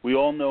 We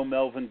all know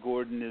Melvin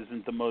Gordon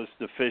isn't the most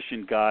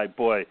efficient guy.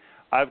 Boy,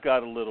 I've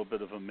got a little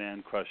bit of a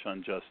man crush on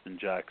Justin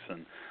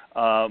Jackson.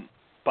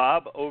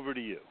 Bob, over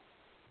to you.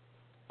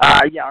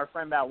 Yeah, our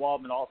friend Matt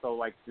Waldman also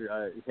likes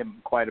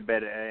him quite a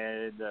bit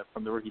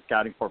from the rookie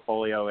scouting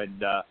portfolio,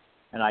 and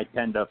I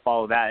tend to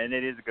follow that, and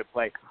it is a good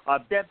play.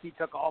 Dempsey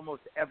took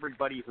almost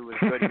everybody who was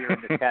good here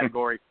in this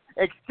category,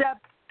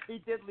 except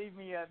he did leave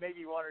me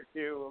maybe one or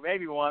two,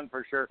 maybe one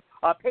for sure.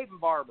 Peyton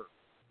Barber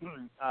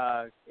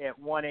at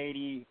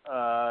 180,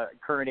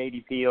 current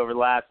ADP over the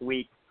last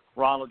week.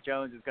 Ronald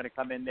Jones is going to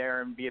come in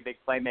there and be a big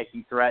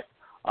playmaking threat,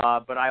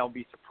 but I'll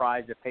be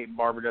surprised if Peyton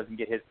Barber doesn't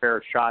get his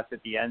fair shots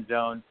at the end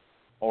zone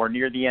or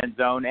near the end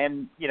zone,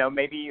 and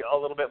maybe a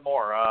little bit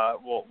more.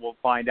 We'll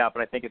find out,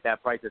 but I think at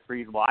that price it's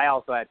reasonable. I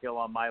also had Hill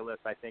on my list,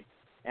 I think,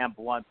 and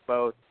Blunt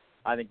both.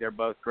 I think they're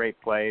both great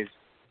plays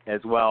as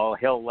well.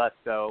 Hill less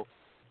so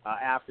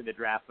after the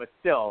draft, but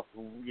still,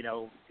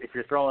 if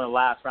you're throwing a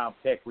last round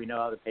pick, we know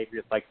how the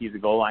Patriots like he's a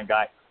goal line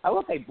guy. I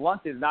will say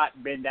Blunt has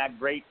not been that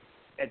great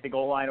at the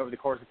goal line over the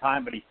course of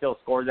time, but he still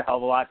scores a hell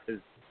of a lot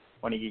because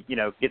when he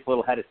gets a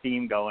little head of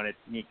steam going,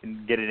 he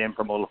can get it in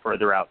from a little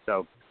further out.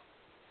 So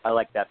I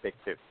like that pick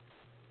too.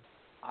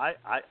 I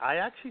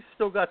actually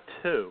still got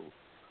two.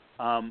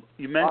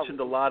 You mentioned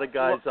a lot of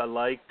guys I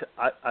liked.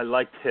 I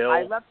liked Hill.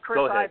 I left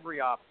Chris Ivory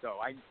off, though.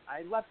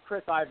 I left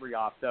Chris Ivory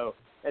off, though.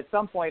 At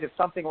some point, if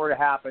something were to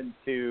happen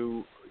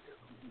to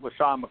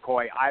LaShawn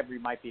McCoy, Ivory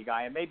might be a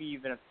guy, and maybe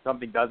even if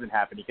something doesn't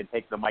happen, he can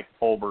take the Mike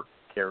Tolbert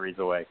carries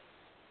away.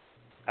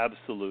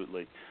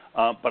 Absolutely.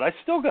 But I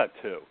still got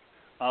two.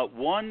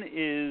 One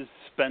is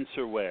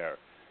Spencer Ware.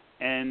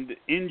 And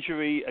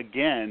injury,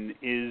 again,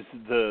 is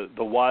the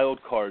wild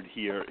card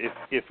here.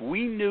 If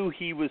we knew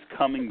he was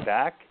coming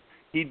back,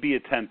 he'd be a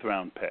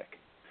 10th-round pick.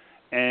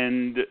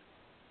 And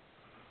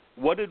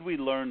what did we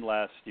learn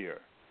last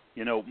year?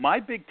 My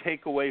big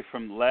takeaway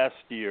from last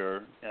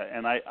year,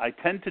 and I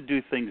tend to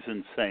do things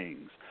in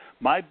sayings.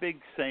 My big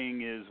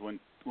saying is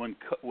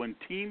when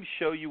teams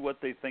show you what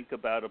they think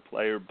about a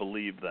player,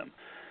 believe them.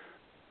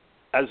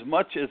 As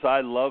much as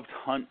I loved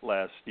Hunt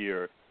last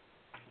year,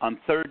 on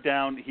third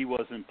down, he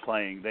wasn't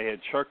playing. They had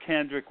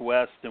Charkandrick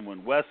West, and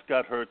when West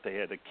got hurt, they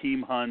had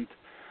Akeem Hunt.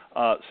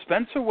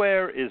 Spencer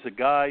Ware is a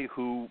guy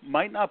who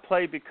might not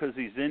play because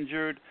he's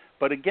injured,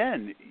 but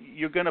again,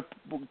 you're going to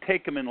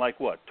take him in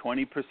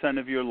 20%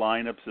 of your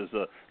lineups as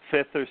a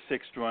fifth or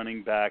sixth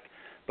running back,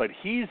 but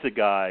he's a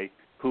guy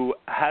who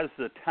has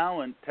the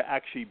talent to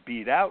actually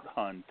beat out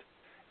Hunt,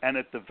 and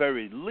at the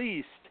very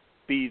least,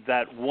 be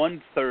that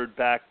 1/3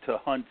 back to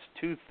Hunt's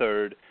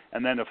 2/3,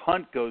 and then if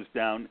Hunt goes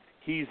down,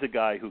 he's a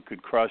guy who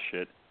could crush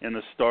it in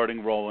a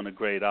starting role in a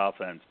great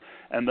offense.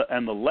 And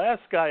the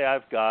last guy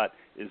I've got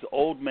is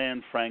old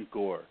man Frank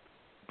Gore.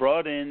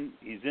 Brought in,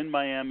 he's in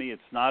Miami.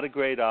 It's not a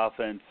great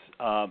offense.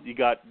 You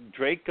got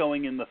Drake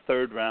going in the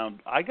 3rd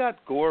round. I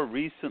got Gore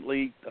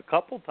recently a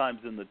couple times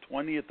in the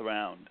 20th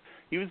round.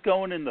 He was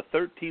going in the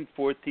 13th,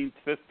 14th,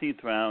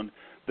 15th round.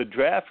 The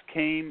draft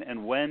came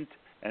and went,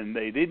 and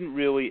they didn't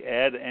really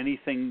add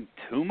anything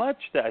too much.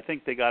 I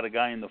think they got a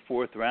guy in the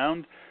 4th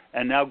round.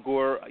 And now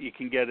Gore you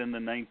can get in the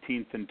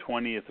 19th and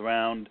 20th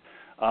round.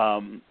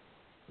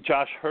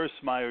 Josh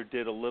Hertzmeyer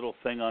did a little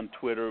thing on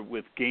Twitter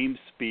with game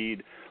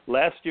speed.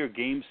 Last year,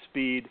 game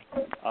speed,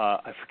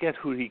 I forget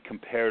who he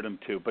compared him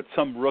to, but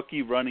some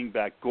rookie running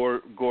back,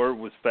 Gore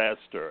was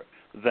faster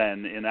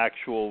than in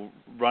actual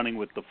running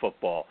with the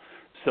football.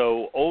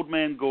 So old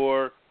man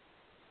Gore,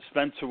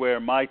 Spencer Ware,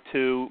 my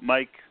two.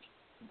 Mike,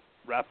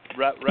 wrap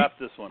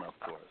this one up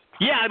for us.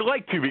 Yeah, I'd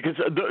like to because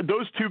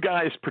those two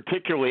guys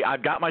particularly,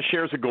 I've got my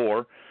shares of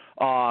Gore,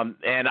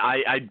 and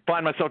I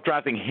find myself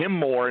drafting him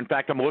more. In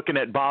fact, I'm looking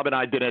at Bob and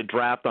I did a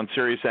draft on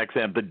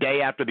SiriusXM the day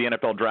after the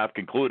NFL draft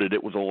concluded.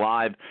 It was a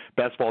live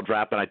best ball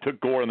draft, and I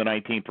took Gore in the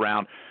 19th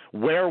round.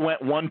 Ware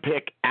went one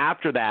pick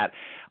after that.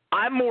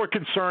 I'm more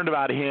concerned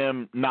about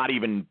him not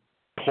even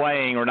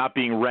playing or not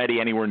being ready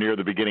anywhere near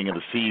the beginning of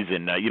the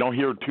season. You don't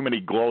hear too many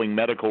glowing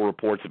medical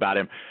reports about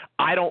him.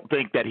 I don't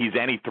think that he's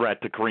any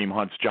threat to Kareem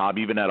Hunt's job,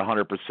 even at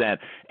 100%.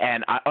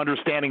 And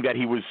understanding that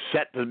he was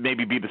set to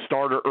maybe be the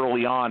starter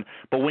early on,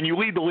 but when you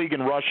lead the league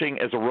in rushing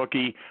as a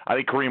rookie, I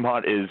think Kareem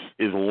Hunt is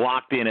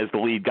locked in as the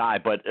lead guy.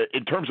 But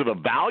in terms of the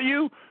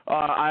value,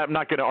 I'm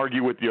not going to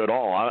argue with you at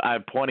all. I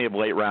have plenty of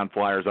late-round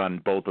flyers on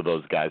both of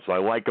those guys, so I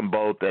like them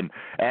both. And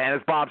as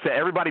Bob said,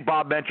 everybody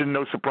Bob mentioned,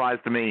 no surprise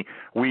to me,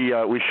 we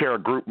share a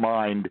group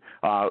mind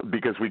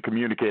because we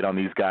communicate on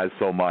these guys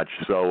so much.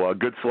 So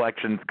good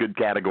selections, good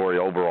category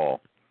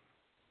overall.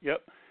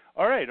 Yep.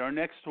 All right, our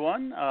next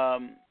one,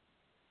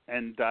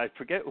 and I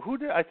forget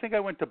I think I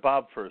went to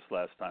Bob first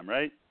last time,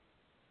 right?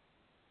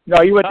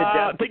 No, you went to Dempsey.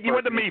 I think you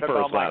went to me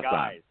first last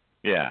time.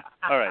 Yeah.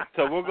 All right,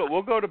 so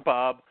we'll go to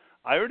Bob.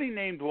 I already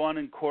named one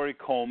in Corey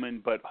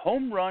Coleman, but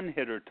home run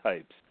hitter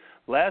types.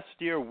 Last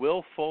year,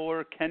 Will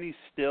Fuller, Kenny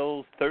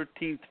Stills,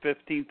 13th,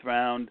 15th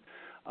round.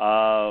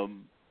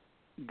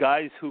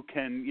 Guys who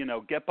can,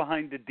 get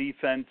behind the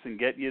defense and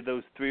get you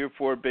those 3 or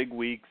 4 big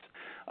weeks.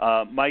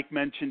 Mike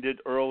mentioned it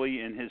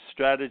early in his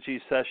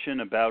strategy session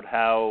about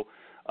how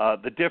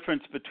the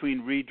difference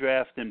between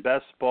redraft and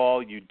best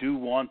ball, you do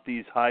want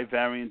these high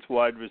variance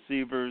wide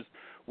receivers,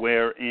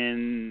 where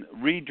in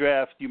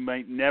redraft you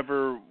might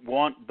never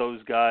want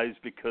those guys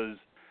because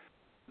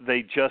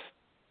you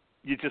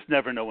just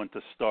never know when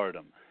to start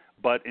them.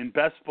 But in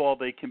best ball,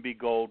 they can be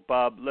gold.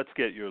 Bob, let's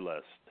get your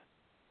list.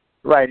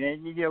 Right,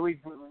 and we've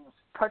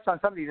touched on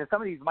some of these. And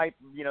some of these might,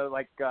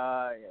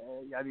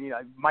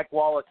 Mike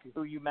Wallace,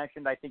 who you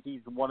mentioned, I think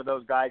he's one of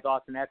those guys.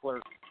 Austin Eckler,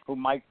 who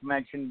Mike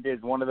mentioned,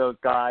 is one of those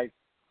guys.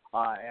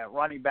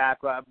 Running back,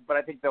 but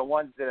I think the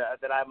ones that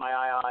I have my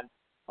eye on,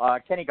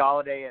 Kenny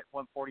Golladay at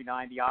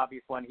 149, the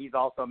obvious one. He's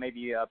also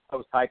maybe a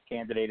post-hype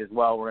candidate as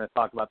well. We're going to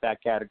talk about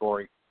that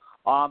category.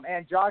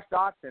 And Josh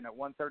Doctson at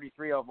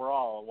 133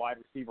 overall, a wide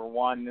receiver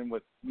one, and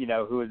with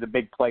who is a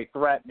big play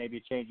threat. Maybe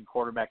a changing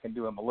quarterback can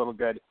do him a little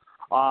good.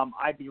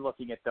 I'd be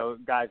looking at those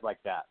guys like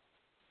that.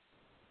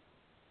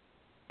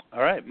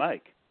 All right,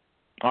 Mike.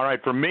 All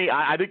right, for me,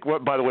 I think,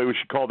 by the way, we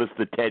should call this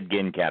the Ted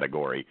Ginn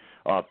category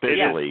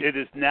officially. Yes, it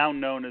is now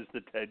known as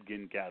the Ted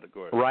Ginn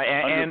category. Right,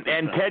 and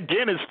Ted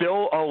Ginn is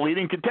still a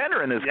leading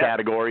contender in this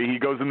category. He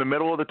goes in the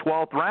middle of the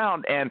 12th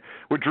round, and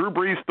with Drew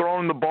Brees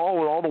throwing the ball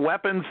with all the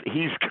weapons,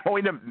 he's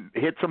going to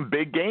hit some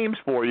big games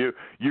for you.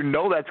 You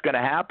know that's going to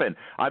happen.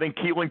 I think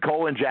Keelan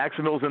Cole in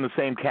Jacksonville is in the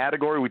same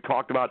category. We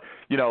talked about,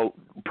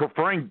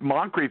 preferring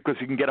Moncrief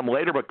because you can get him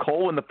later, but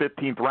Cole in the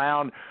 15th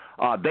round,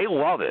 they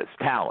love his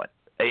talent.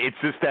 It's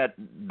just that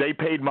they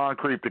paid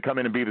Moncrief to come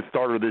in and be the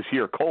starter this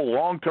year. Cole,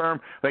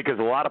 long-term, I think has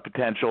a lot of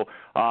potential.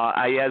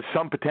 He has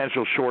some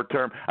potential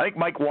short-term. I think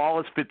Mike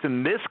Wallace fits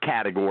in this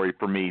category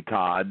for me,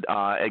 Todd.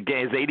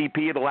 Again, his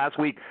ADP of the last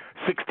week,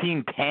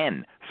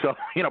 1610. So,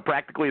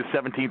 practically a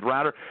 17th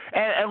rounder.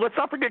 And let's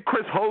not forget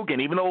Chris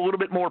Hogan, even though a little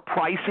bit more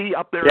pricey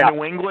up there in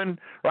New England,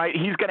 right?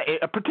 He's going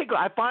to,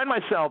 I find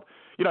myself,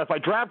 if I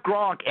draft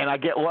Gronk and I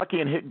get lucky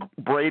and hit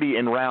Brady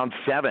in round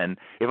 7,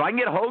 if I can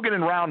get Hogan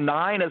in round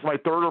 9 as my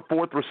 3rd or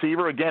 4th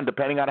receiver, again,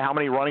 depending on how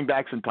many running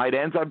backs and tight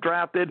ends I've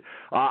drafted,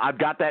 I've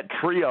got that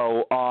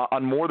trio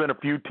on more than a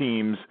few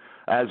teams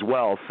as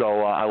well.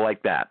 So I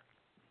like that.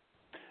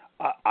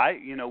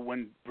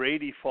 When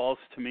Brady falls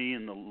to me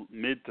in the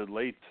mid to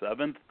late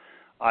 7th,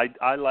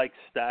 I like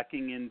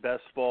stacking in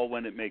best ball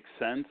when it makes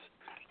sense.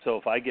 So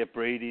if I get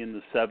Brady in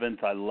the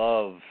 7th, I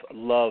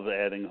love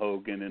adding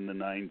Hogan in the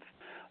 9th.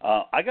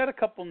 I got a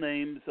couple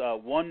names.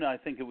 One, I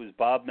think it was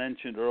Bob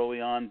mentioned early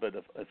on, but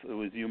if it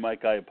was you,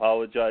 Mike, I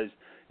apologize,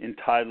 in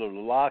Tyler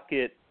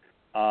Lockett.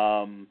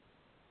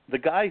 The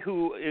guy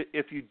who,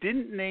 if you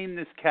didn't name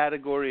this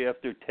category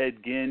after Ted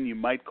Ginn, you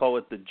might call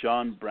it the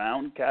John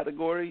Brown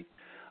category.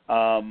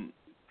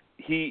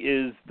 He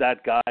is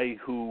that guy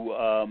who,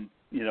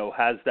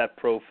 has that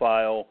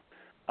profile.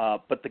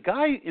 But the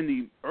guy in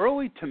the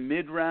early to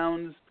mid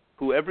rounds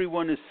who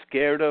everyone is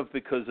scared of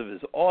because of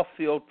his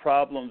off-field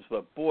problems,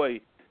 but boy,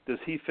 does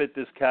he fit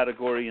this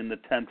category in the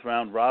 10th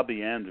round,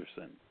 Robbie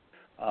Anderson.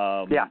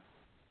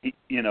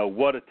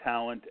 What a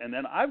talent. And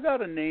then I've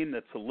got a name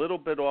that's a little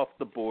bit off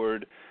the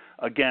board.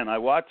 Again, I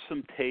watched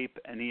some tape,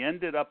 and he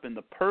ended up in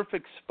the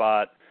perfect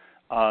spot.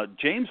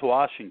 James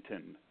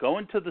Washington,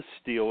 going to the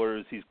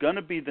Steelers. He's going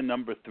to be the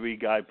number 3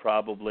 guy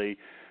probably.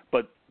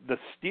 But the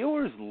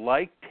Steelers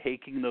like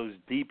taking those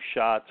deep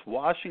shots.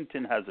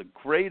 Washington has a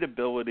great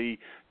ability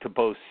to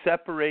both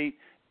separate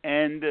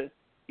and,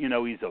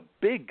 he's a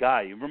big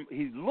guy.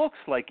 He looks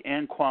like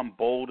Anquan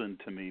Bolden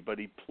to me, but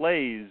he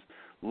plays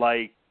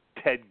like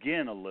Ted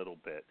Ginn a little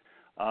bit.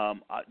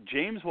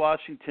 James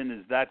Washington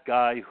is that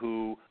guy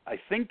who I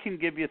think can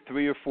give you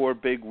 3 or 4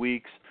 big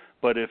weeks,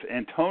 but if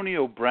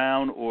Antonio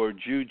Brown or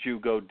Juju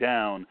go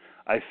down,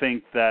 I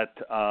think that,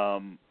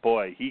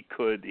 he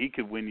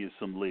could win you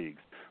some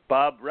leagues.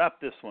 Bob, wrap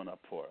this one up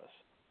for us.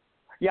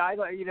 Yeah,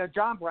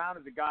 John Brown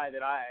is a guy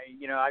that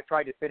I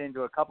tried to fit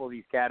into a couple of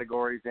these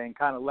categories and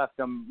kind of left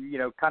them,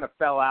 kind of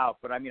fell out.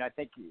 But, I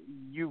think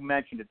you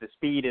mentioned it. The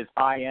speed is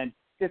high end.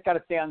 just got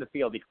to stay on the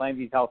field. He claims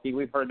he's healthy.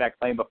 We've heard that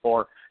claim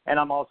before. And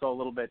I'm also a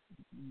little bit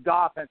 – the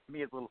offense to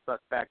me is a little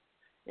suspect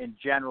in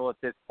general at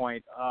this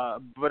point.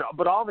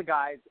 But all the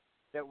guys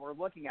that we're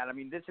looking at, I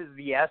mean, this is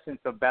the essence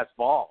of best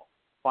ball,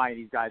 finding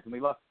these guys. When we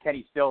left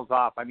Kenny Stills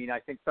off, I mean, I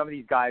think some of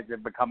these guys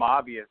have become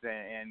obvious.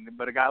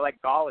 But a guy like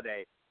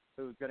Galladay,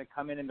 who's going to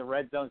come in the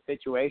red zone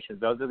situations,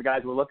 those are the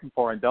guys we're looking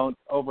for. And don't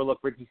overlook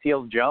Ricky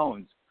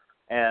Seals-Jones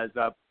as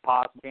a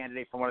possible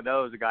candidate for one of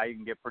those, a guy you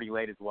can get pretty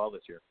late as well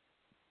this year.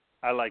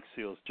 I like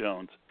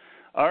Seals-Jones.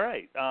 All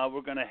right,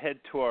 we're going to head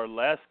to our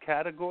last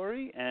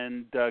category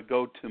and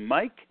go to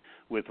Mike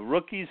with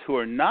rookies who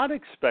are not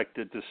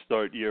expected to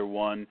start year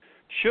one,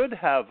 should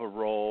have a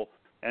role,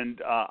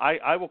 and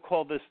I will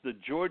call this the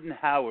Jordan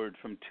Howard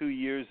from 2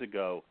 years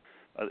ago.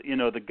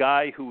 The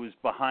guy who was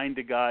behind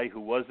a guy who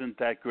wasn't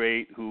that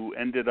great, who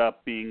ended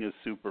up being a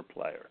super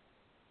player.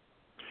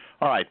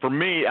 All right, for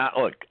me,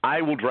 look,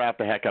 I will draft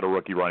the heck out of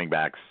rookie running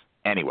backs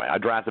anyway. I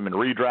draft them in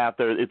redraft.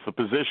 It's the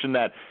position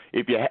that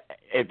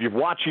if you've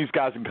watched these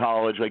guys in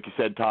college, like you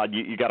said, Todd,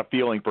 you got a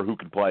feeling for who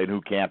can play and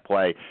who can't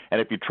play. And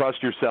if you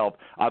trust yourself,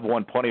 I've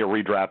won plenty of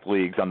redraft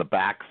leagues on the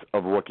backs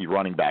of rookie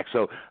running backs.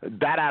 So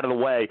that out of the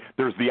way,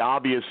 there's the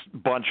obvious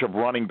bunch of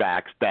running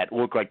backs that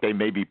look like they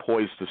may be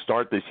poised to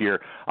start this year.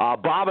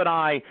 Bob and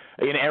I,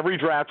 in every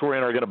draft we're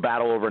in, are going to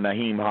battle over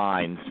Nyheim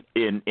Hines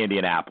in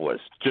Indianapolis,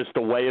 just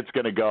the way it's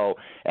going to go.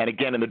 And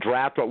again, in the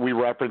draft that we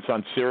referenced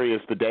on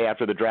Sirius the day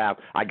after the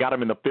draft, I got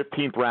him in the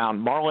 15th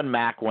round. Marlon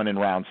Mack went in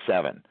round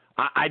 7.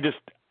 I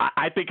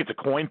think it's a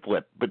coin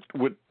flip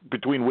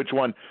between which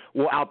one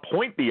will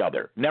outpoint the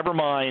other. Never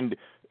mind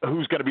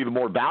who's going to be the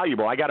more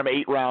valuable. I got him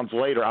 8 rounds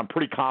later. I'm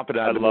pretty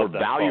confident I'm the more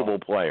valuable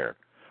player.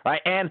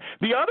 Right? And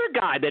the other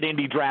guy that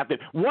Indy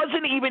drafted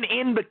wasn't even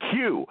in the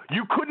queue.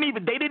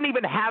 They didn't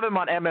even have him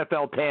on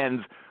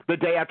MFL10s the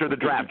day after the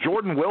draft.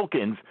 Jordan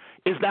Wilkins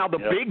is now the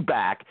big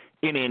back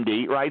in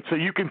Indy, right? So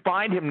you can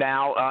find him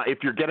now if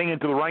you're getting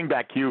into the running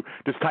back queue.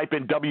 Just type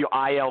in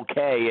WILK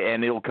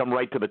and it'll come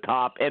right to the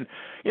top. And,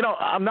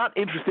 I'm not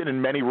interested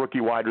in many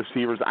rookie wide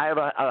receivers. I have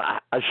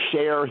a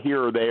share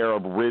here or there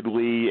of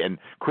Ridley and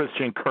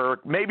Christian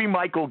Kirk. Maybe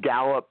Michael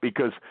Gallup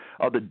because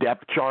of the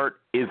depth chart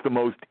is the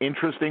most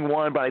interesting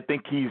one, but I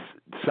think he's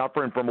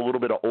suffering from a little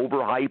bit of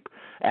overhype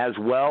as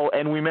well.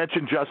 And we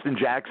mentioned Justin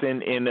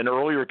Jackson in an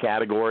earlier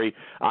category.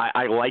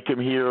 I like him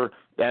here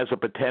as a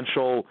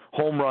potential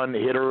home run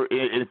hitter.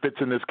 It fits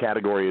in this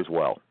category as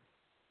well.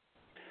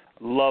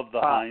 Love the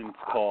Hines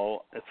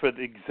call for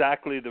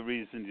exactly the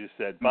reasons you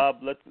said.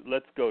 Bob,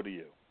 let's go to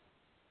you.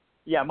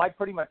 Yeah, Mike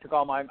pretty much took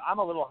all mine. I'm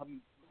a little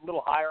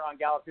higher on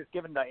Gallup, just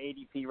given the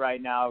ADP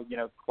right now,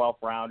 12th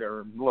round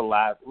or a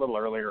little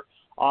earlier.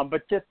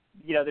 But just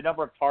the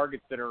number of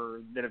targets that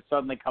have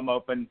suddenly come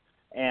open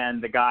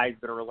and the guys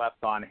that are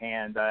left on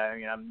hand.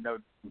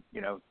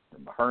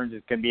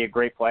 Hearns can be a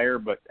great player,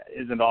 but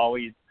isn't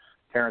always.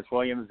 Terrence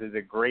Williams is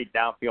a great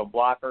downfield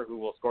blocker who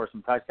will score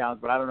some touchdowns,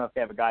 but I don't know if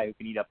they have a guy who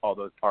can eat up all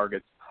those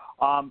targets.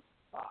 I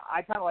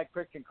kind of like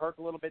Christian Kirk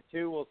a little bit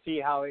too. We'll see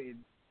how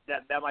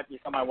that might be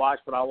something I watch,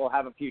 but I will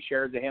have a few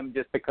shares of him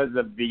just because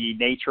of the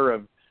nature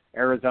of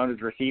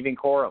Arizona's receiving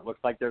core. It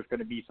looks like there's going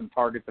to be some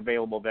targets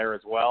available there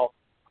as well.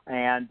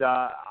 And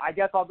I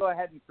guess I'll go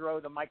ahead and throw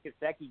the Mike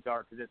Gesicki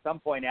dart because at some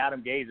point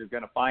Adam Gase is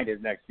going to find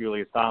his next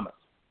Julius Thomas.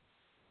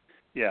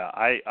 Yeah,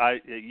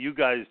 you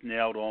guys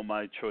nailed all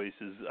my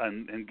choices,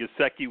 and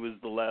Gesicki was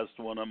the last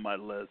one on my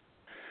list.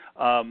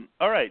 All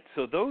right,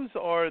 so those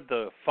are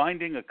the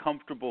finding a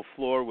comfortable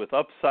floor with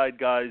upside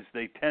guys.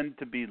 They tend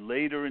to be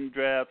later in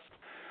drafts.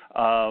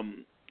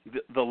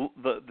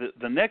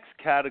 The next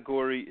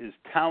category is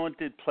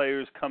talented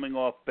players coming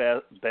off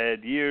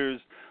bad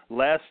years.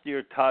 Last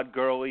year, Todd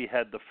Gurley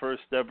had the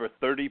first ever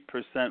 30%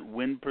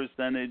 win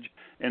percentage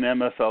in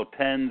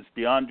MFL10s.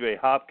 DeAndre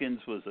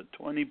Hopkins was a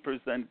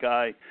 20%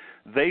 guy.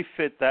 They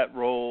fit that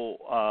role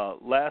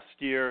last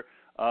year.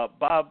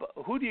 Bob,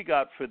 who do you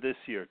got for this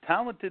year?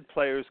 Talented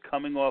players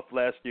coming off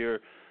last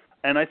year.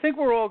 And I think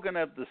we're all going to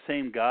have the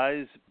same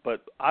guys,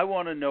 but I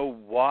want to know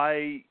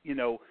why,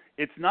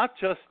 it's not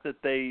just that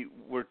they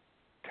were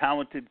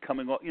talented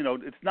coming off,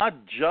 it's not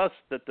just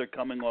that they're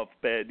coming off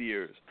bad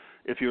years.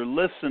 If you're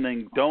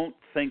listening, don't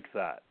think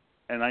that.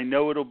 And I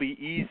know it'll be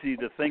easy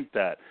to think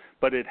that,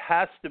 but it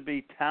has to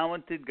be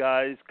talented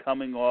guys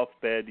coming off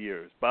bad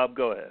years. Bob,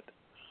 go ahead.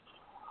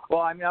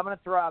 Well, I'm going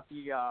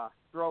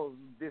to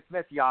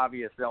dismiss the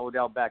obvious.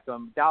 Odell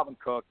Beckham, Dalvin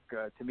Cook,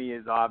 to me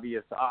is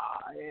obvious,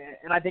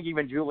 and I think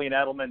even Julian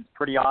Edelman's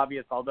pretty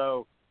obvious.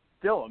 Although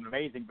still an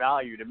amazing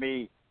value to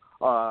me.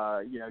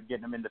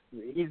 Getting him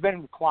he's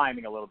been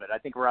climbing a little bit. I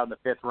think we're around the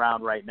 5th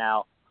round right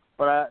now.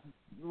 But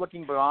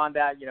looking beyond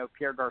that,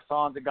 Pierre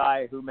Garçon's a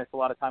guy who missed a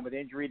lot of time with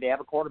injury. They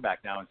have a quarterback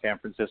now in San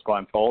Francisco,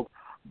 I'm told.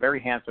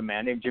 Very handsome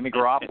man named Jimmy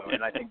Garoppolo,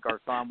 and I think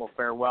Garçon will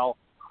fare well.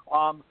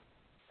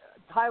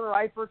 Tyler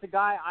Eifert's a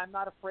guy I'm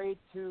not afraid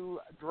to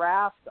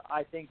draft.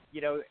 I think,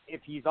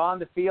 if he's on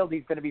the field,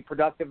 he's going to be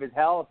productive as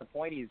hell at the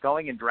point he's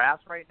going in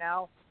drafts right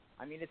now.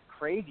 I mean, it's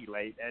crazy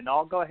late, and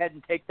I'll go ahead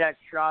and take that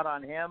shot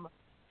on him.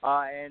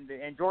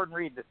 And Jordan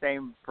Reed, the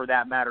same for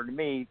that matter to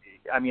me.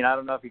 I mean, I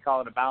don't know if you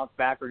call it a bounce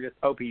back or just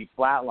hope he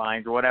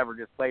flatlines or whatever,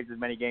 just plays as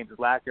many games as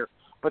last year.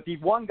 But the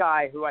one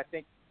guy who I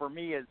think for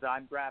me is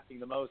I'm drafting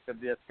the most of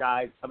this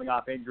guy coming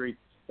off injury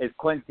is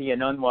Quincy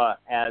Enunwa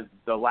as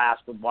the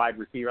last wide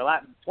receiver.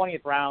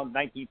 20th round,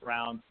 19th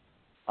round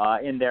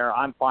in there.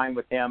 I'm fine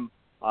with him.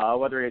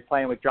 Whether he's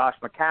playing with Josh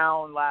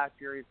McCown last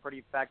year, he's pretty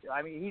effective.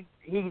 I mean,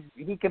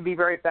 he can be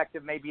very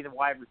effective, maybe the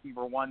wide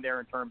receiver one there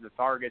in terms of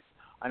targets.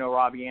 I know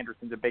Robbie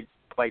Anderson's a big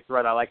play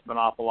threat. I like him an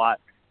awful lot.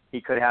 He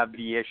could have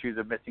the issues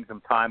of missing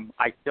some time.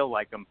 I still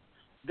like him.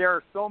 There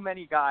are so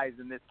many guys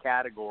in this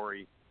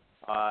category,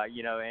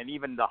 and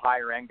even the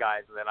higher-end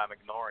guys that I'm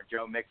ignoring.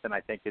 Joe Mixon,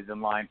 I think, is in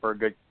line for a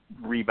good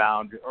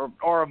rebound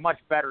or a much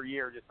better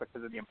year just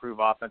because of the improved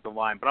offensive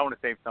line. But I want to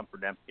save some for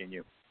Dempsey and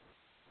you.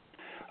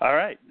 All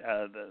right.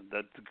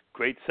 That's a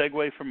great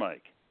segue for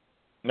Mike.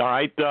 All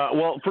right.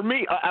 Well, for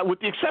me, with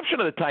the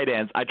exception of the tight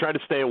ends, I try to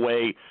stay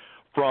away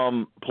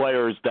from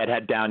players that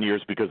had down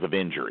years because of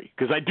injury.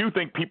 Because I do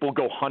think people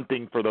go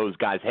hunting for those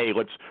guys. Hey,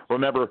 let's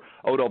remember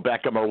Odell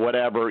Beckham or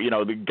whatever.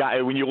 The guy,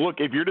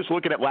 if you're just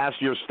looking at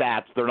last year's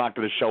stats, they're not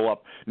going to show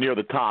up near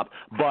the top.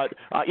 But,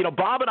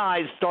 Bob and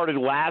I started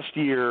last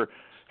year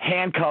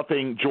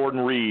handcuffing Jordan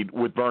Reed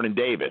with Vernon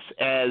Davis.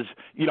 As,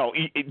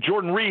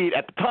 Jordan Reed,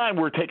 at the time,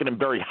 we were taking him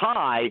very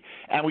high,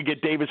 and we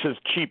get Davis as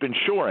cheap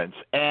insurance.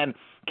 And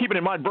keeping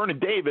in mind, Vernon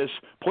Davis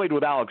played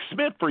with Alex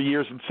Smith for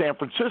years in San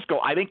Francisco.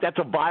 I think that's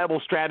a viable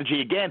strategy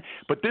again,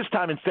 but this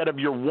time instead of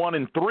your 1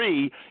 and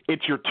 3,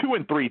 it's your 2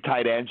 and 3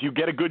 tight ends. You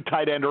get a good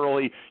tight end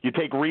early. You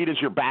take Reed as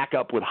your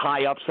backup with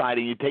high upside,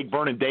 and you take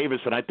Vernon Davis,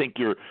 and I think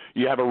you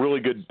have a really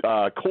good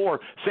core.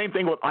 Same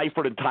thing with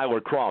Eifert and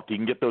Tyler Kroft. You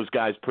can get those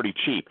guys pretty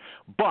cheap.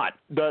 But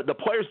the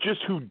players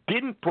just who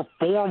didn't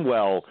perform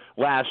well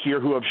last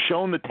year, who have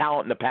shown the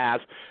talent in the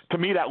past, to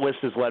me that list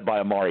is led by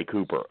Amari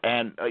Cooper.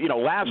 And,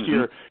 last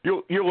year,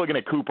 you're looking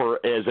at Cooper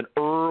as an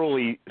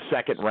early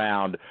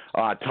second-round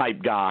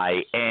type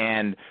guy,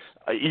 and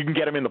you can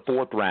get him in the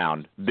 4th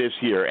round this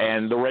year.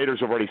 And the Raiders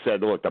have already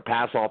said, look, the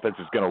pass offense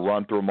is going to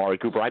run through Amari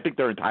Cooper. I think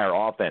their entire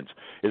offense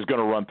is going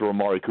to run through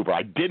Amari Cooper.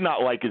 I did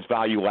not like his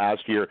value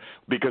last year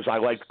because I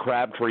liked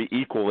Crabtree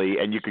equally,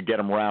 and you could get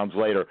him rounds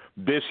later.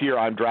 This year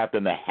I'm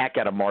drafting the heck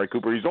out of Amari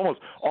Cooper. He's almost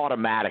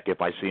automatic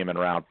if I see him in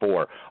round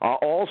 4.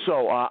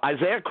 Also,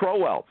 Isaiah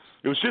Crowell.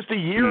 It was just a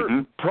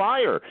year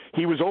prior.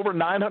 He was over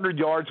 900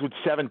 yards with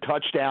 7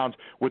 touchdowns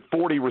with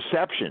 40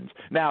 receptions.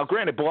 Now,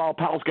 granted, Bilal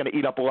Powell's going to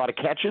eat up a lot of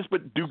catches,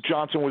 but Duke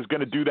Johnson was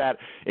going to do that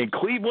in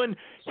Cleveland.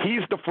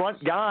 He's the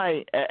front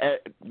guy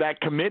at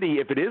that committee,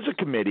 if it is a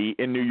committee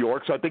in New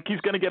York, so I think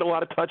he's going to get a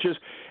lot of touches.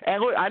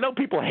 And look, I know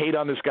people hate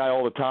on this guy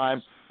all the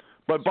time,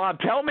 but, Bob,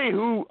 tell me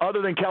who,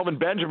 other than Kelvin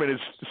Benjamin, is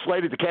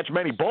slated to catch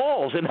many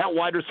balls in that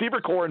wide receiver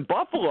core in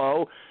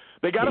Buffalo.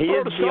 They got to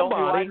throw to somebody. He is the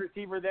only wide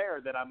receiver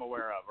there that I'm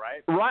aware of,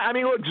 right? Right. I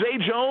mean, look,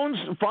 Zay Jones,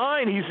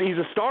 fine. He's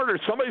a starter.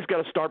 Somebody's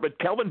got to start. But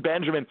Kelvin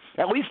Benjamin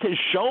at least has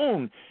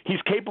shown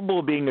he's capable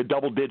of being a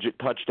double-digit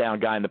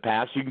touchdown guy in the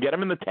past. You can get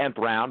him in the 10th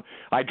round.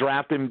 I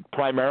draft him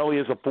primarily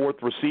as a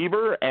 4th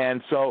receiver.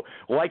 And so,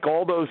 like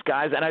all those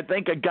guys, and I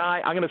think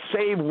I'm going to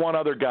save one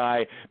other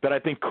guy that I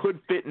think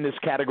could fit in this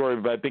category,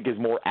 but I think is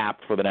more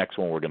apt for the next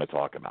one we're going to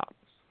talk about.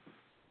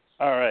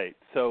 All right.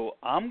 So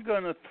I'm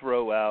going to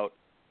throw out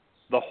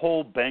the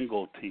whole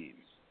Bengal team,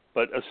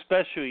 but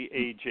especially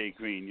A.J.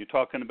 Green. You're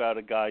talking about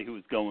a guy who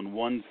was going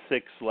 1-6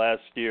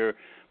 last year.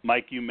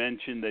 Mike, you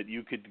mentioned that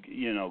you could,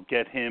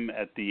 get him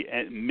at the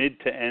mid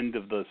to end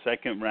of the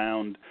 2nd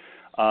round.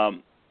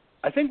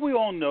 I think we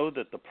all know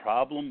that the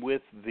problem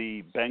with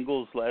the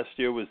Bengals last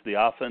year was the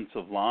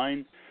offensive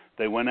line.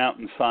 They went out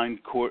and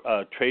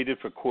traded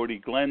for Cordy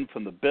Glenn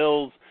from the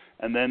Bills,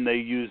 and then they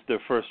used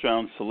their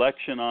 1st-round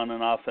selection on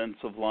an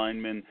offensive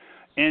lineman.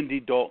 Andy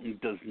Dalton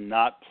does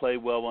not play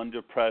well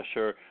under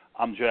pressure.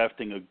 I'm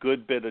drafting a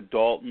good bit of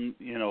Dalton.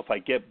 If I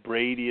get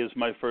Brady as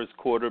my first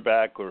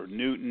quarterback or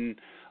Newton,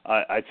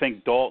 I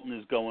think Dalton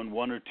is going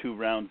 1 or 2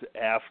 rounds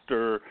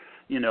after,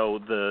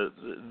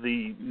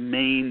 the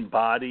main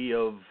body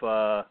of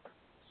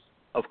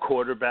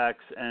quarterbacks.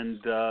 And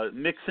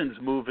Mixon's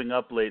moving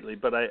up lately.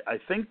 But I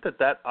think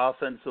that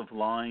offensive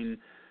line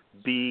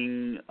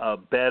being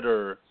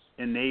better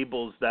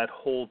enables that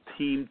whole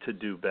team to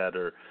do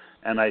better.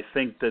 And I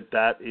think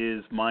that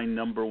is my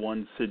number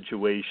one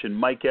situation.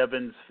 Mike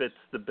Evans fits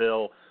the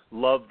bill.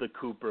 Love the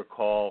Cooper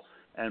call.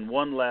 And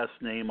one last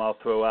name I'll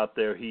throw out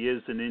there. He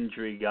is an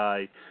injury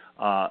guy.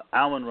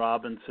 Allen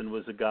Robinson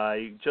was a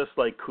guy just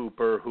like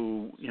Cooper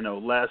who,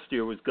 last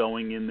year was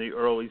going in the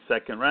early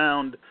 2nd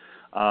round.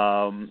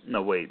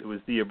 It was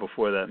the year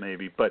before that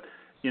maybe. But,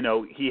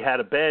 he had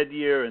a bad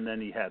year and then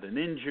he had an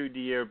injured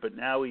year. But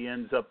now he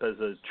ends up as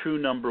a true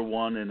number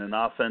 1 in an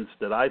offense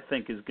that I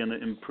think is going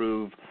to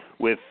improve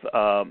with,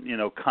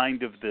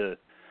 kind of the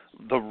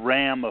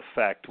Ram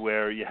effect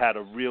where you had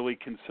a really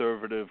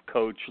conservative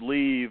coach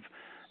leave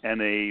and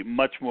a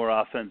much more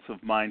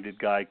offensive-minded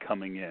guy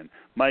coming in.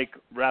 Mike,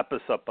 wrap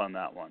us up on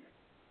that one.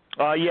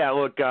 Yeah,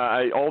 look,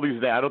 all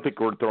these. I don't think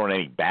we're throwing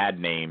any bad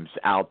names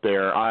out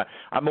there.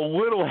 I'm a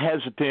little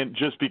hesitant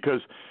just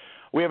because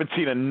we haven't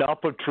seen enough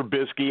of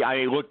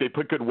Trubisky. Look, they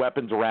put good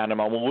weapons around him.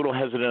 I'm a little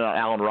hesitant on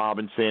Allen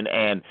Robinson,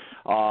 and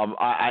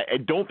I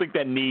don't think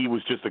that knee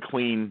was just a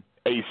clean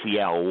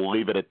ACL. We'll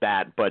leave it at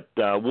that. But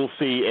we'll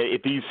see.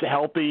 If he's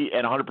healthy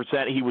and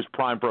 100%, he was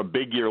primed for a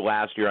big year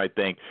last year, I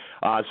think.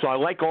 So I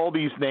like all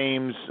these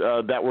names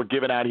that were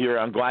given out here.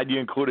 I'm glad you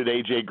included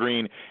A.J.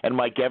 Green and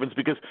Mike Evans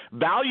because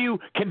value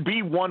can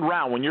be one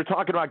round. When you're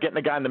talking about getting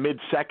a guy in the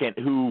mid-second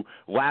who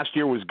last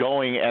year was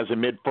going as a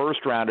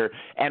mid-first rounder,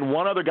 and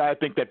one other guy I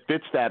think that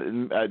fits that,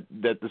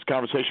 that this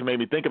conversation made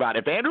me think about,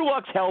 if Andrew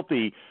Luck's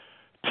healthy,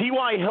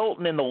 T.Y.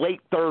 Hilton in the late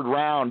third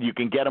round, you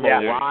can get him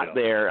a lot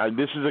there.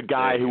 This is a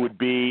guy who would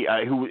be,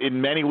 who in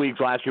many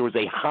leagues last year was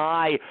a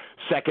high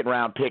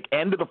second-round pick,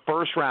 end of the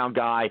first-round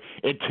guy,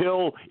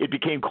 until it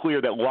became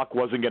clear that Luck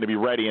wasn't going to be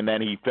ready, and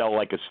then he fell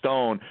like a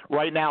stone.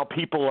 Right now,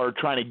 people are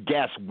trying to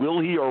guess,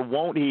 will he or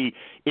won't he?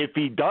 If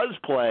he does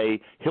play,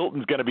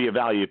 Hilton's going to be a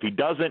value. If he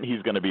doesn't,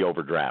 he's going to be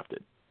overdrafted.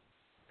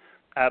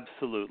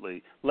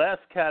 Absolutely.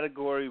 Last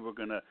category, we're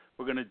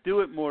gonna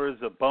do it more as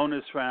a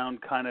bonus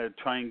round, kind of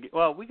try and get.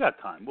 Well, we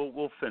got time.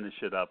 We'll finish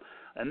it up.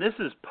 And this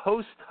is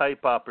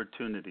post-hype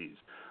opportunities.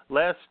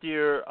 Last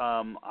year,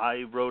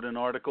 I wrote an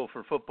article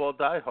for Football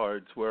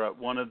Diehards where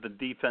one of the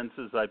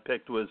defenses I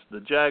picked was the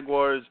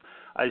Jaguars.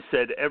 I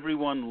said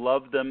everyone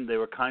loved them. They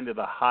were kind of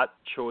the hot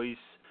choice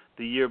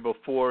the year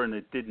before, and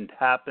it didn't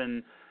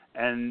happen.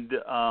 And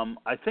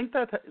I think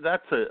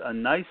that's a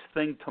nice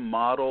thing to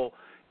model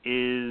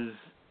is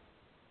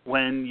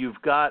when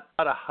you've got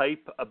a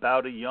hype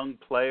about a young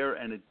player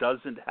and it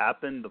doesn't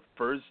happen the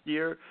first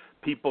year,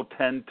 people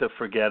tend to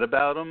forget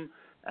about them.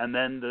 And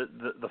then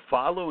the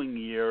following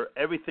year,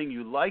 everything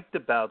you liked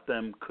about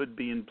them could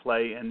be in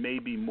play and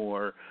maybe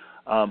more.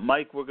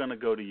 Mike, we're going to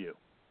go to you.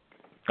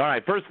 All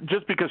right. First,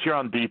 just because you're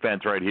on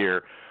defense right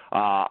here,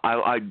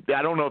 I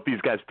don't know if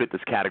these guys fit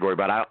this category,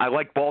 but I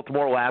like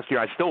Baltimore last year.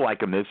 I still like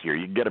them this year.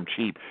 You can get them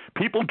cheap.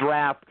 People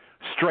draft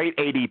straight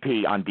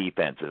ADP on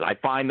defenses. I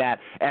find that,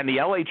 and the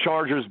LA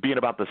Chargers being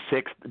about the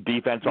sixth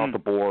defense off the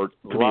board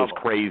to me is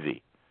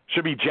crazy.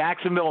 Should be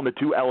Jacksonville and the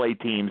two LA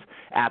teams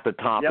at the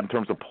top in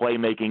terms of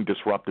playmaking,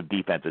 disruptive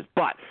defenses.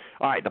 But,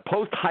 all right, the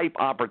post-hype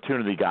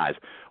opportunity, guys.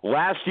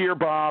 Last year,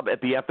 Bob, at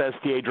the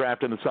FSTA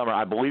draft in the summer,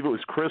 I believe it was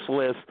Chris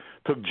Liss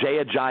took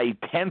Jay Ajayi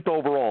 10th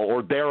overall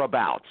or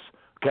thereabouts,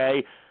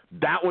 okay?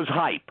 That was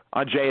hype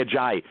on Jay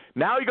Ajayi.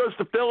 Now he goes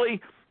to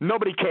Philly.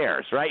 Nobody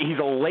cares, right? He's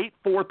a late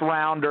fourth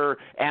rounder,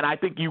 and I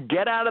think you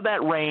get out of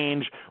that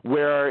range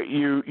where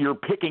you're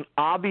picking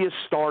obvious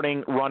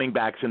starting running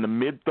backs in the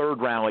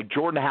mid-third round, like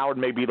Jordan Howard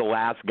may be the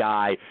last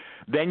guy.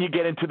 Then you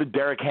get into the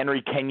Derrick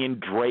Henry, Kenyon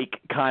Drake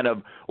kind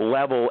of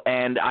level,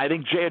 and I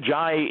think Jay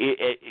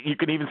Ajayi, you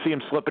can even see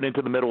him slipping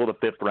into the middle of the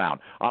fifth round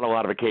on a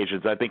lot of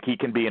occasions. I think he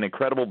can be an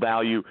incredible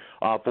value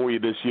for you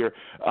this year.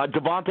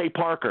 Devontae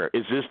Parker,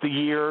 is this the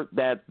year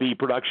that the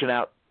production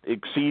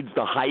exceeds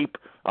the hype?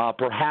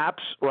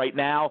 Perhaps right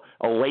now,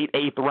 a late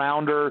eighth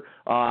rounder.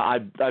 I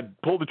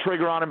pulled the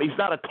trigger on him. He's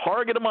not a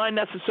target of mine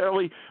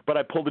necessarily, but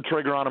I pulled the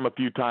trigger on him a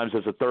few times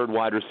as a third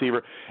wide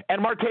receiver.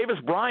 And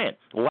Martavis Bryant.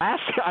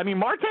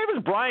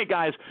 Martavis Bryant,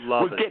 guys,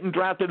 was getting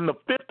drafted in the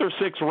fifth or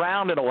sixth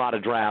round in a lot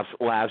of drafts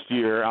last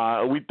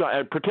year. We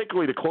thought,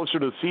 particularly the closer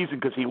to the season,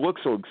 because he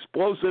looks so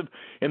explosive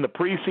in the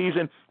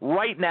preseason.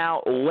 Right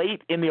now,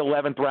 late in the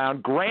 11th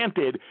round.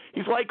 Granted,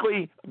 he's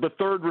likely the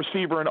third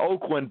receiver in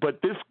Oakland,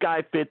 but this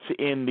guy fits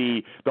in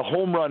the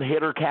home run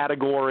hitter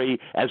category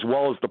as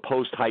well as the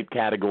post-hype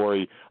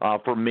category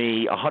for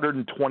me.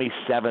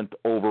 127th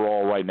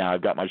overall right now.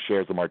 I've got my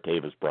shares of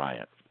Martavis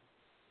Bryant.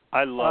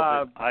 I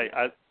love it.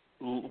 I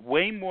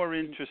way more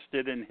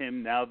interested in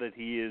him now that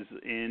he is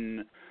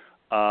in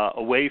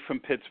away from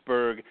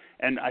Pittsburgh.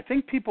 And I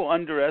think people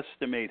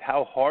underestimate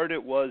how hard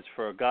it was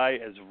for a guy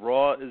as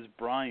raw as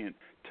Bryant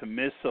to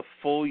miss a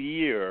full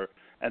year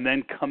and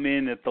then come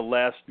in at the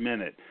last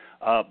minute.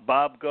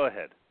 Bob, go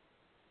ahead.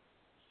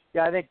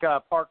 Yeah, I think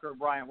Parker and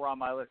Bryant were on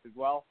my list as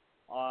well.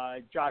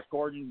 Josh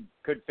Gordon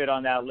could fit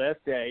on that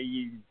list,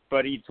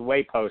 but he's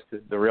way post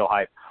the real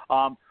hype.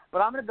 But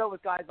I'm going to go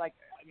with guys like,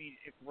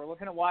 if we're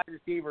looking at wide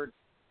receivers,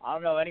 I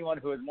don't know anyone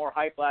who was more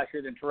hype last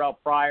year than Terrell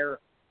Pryor.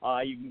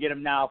 You can get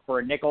him now for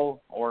a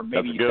nickel or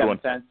maybe 7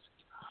 cents.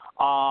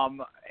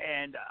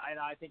 And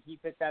I think he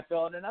fits that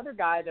bill. And another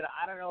guy that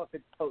I don't know if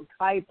it's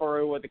post-hype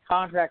or with the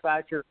contract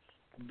last year,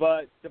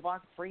 but Devonta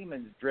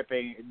Freeman's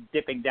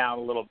dipping down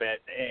a little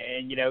bit.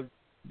 And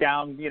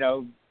down,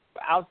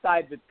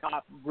 outside the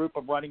top group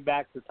of running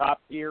backs, the top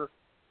tier.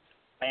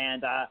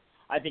 And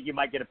I think you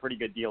might get a pretty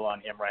good deal on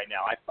him right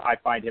now. I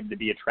find him to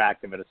be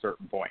attractive at a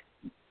certain point.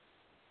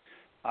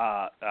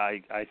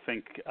 I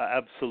think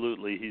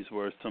absolutely he's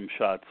worth some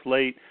shots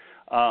late.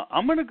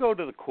 I'm going to go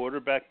to the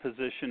quarterback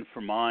position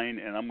for mine,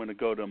 and I'm going to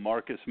go to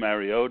Marcus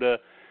Mariota.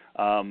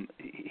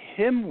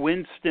 Him,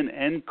 Winston,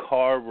 and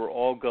Carr were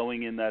all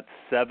going in that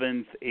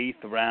 7th,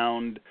 8th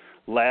round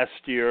last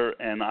year,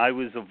 and I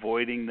was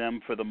avoiding them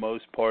for the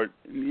most part.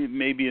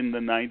 Maybe in the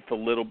 9th a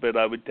little bit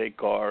I would take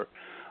Carr.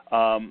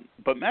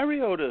 But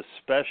Mariota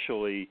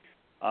especially,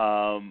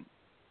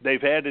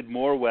 they've added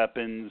more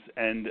weapons,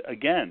 and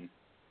again,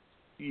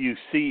 you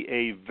see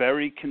a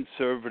very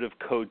conservative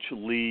coach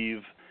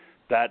leave.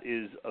 That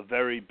is a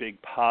very big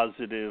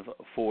positive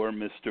for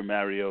Mr.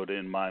 Mariota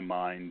in my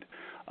mind.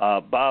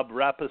 Bob,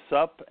 wrap us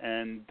up,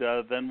 and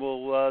then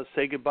we'll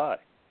say goodbye.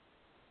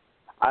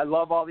 I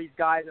love all these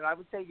guys, and I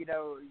would say,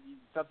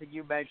 something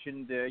you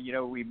mentioned,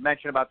 we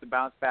mentioned about the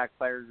bounce-back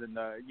players and,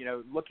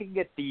 looking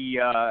at the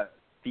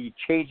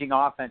changing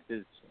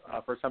offenses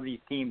for some of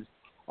these teams,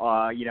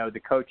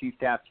 the coaching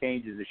staff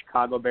changes. The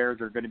Chicago Bears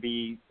are going to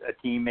be a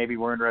team maybe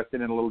we're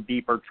interested in a little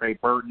deeper. Trey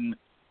Burton,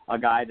 a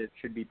guy that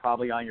should be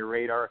probably on your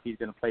radar if he's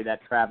going to play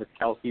that Travis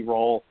Kelce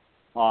role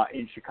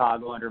in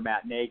Chicago under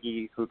Matt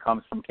Nagy, who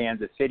comes from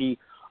Kansas City.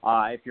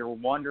 If you're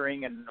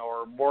wondering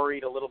or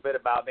worried a little bit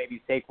about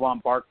maybe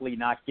Saquon Barkley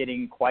not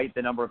getting quite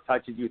the number of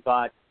touches you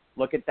thought,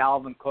 look at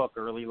Dalvin Cook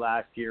early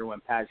last year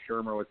when Pat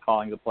Shurmur was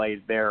calling the plays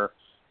there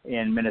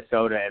in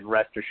Minnesota, and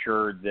rest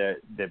assured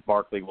that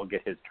Barkley will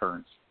get his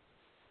turns.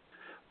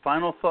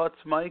 Final thoughts,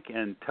 Mike,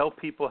 and tell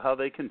people how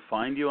they can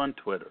find you on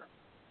Twitter.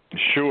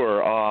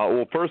 Sure.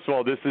 Well, first of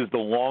all, this is the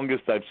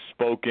longest I've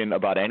spoken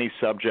about any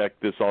subject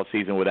this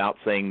offseason without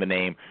saying the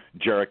name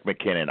Jerick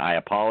McKinnon. I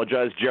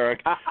apologize,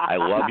 Jerick. I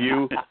love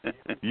you.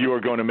 You are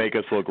going to make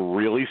us look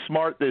really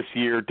smart this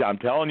year. I'm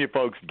telling you,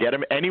 folks, get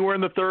him anywhere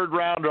in the third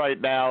round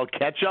right now.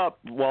 Catch up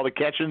while the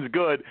catching's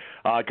good,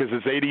 because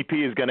his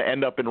ADP is going to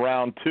end up in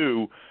round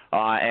 2.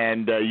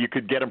 And you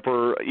could get him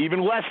for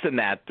even less than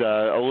that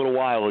a little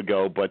while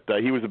ago. But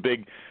he was a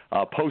big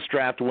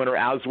post-draft winner,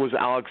 as was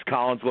Alex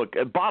Collins. Look,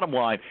 bottom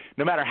line,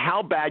 no matter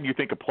how bad you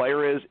think a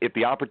player is, if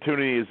the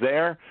opportunity is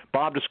there,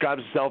 Bob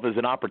describes himself as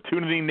an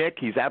opportunity, Nick.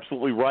 He's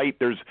absolutely right.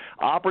 There's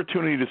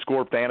opportunity to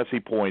score fantasy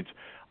points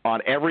on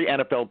every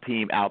NFL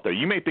team out there.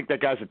 You may think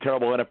that guy's a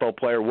terrible NFL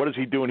player. What is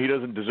he doing? He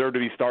doesn't deserve to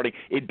be starting.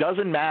 It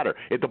doesn't matter.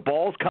 If the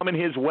ball's coming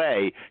his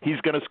way, he's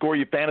going to score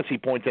you fantasy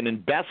points. And in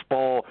best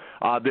ball,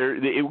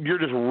 you're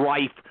just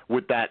rife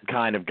with that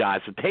kind of guy.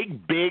 So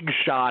take big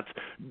shots.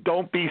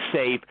 Don't be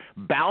safe.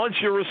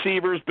 Balance your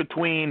receivers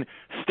between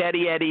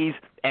steady eddies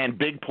and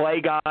big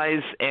play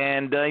guys,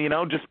 and,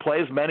 just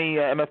play as many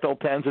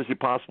MFL10s as you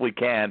possibly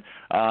can.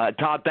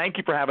 Todd, thank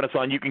you for having us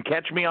on. You can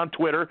catch me on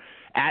Twitter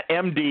at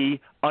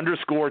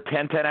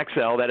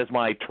MD_1010XL. That is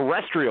my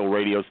terrestrial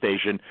radio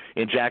station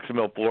in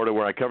Jacksonville, Florida,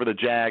 where I cover the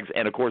Jags.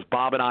 And, of course,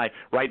 Bob and I,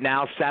 right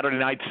now, Saturday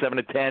night, 7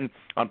 to 10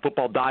 on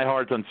Football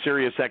Diehards on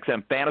Sirius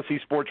XM Fantasy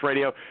Sports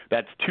Radio.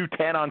 That's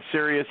 210 on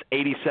Sirius,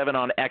 87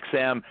 on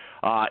XM.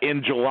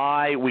 In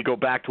July, we go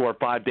back to our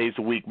 5 days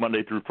a week,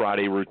 Monday through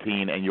Friday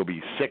routine, and you'll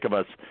be sick of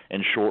us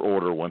in short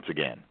order once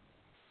again.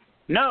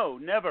 No,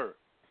 never.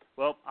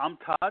 Well, I'm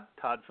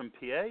Todd from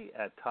PA,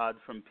 at Todd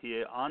from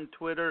PA on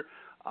Twitter.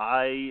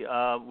 I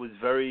was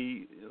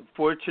very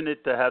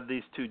fortunate to have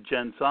these two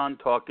gents on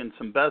talking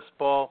some best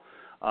ball.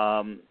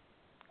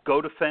 Go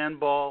to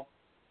Fanball,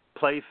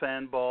 play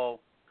Fanball.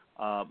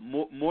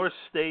 More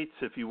states,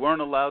 if you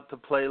weren't allowed to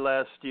play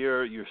last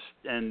year, you're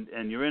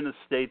in a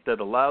state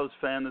that allows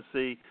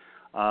fantasy.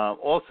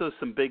 Also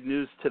some big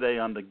news today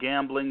on the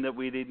gambling that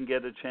we didn't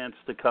get a chance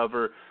to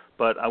cover.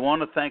 But I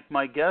want to thank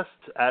my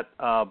guests at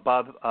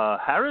Bob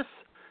Harris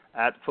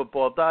at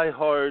Football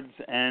Diehards,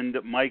 and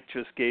Mike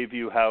just gave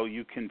you how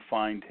you can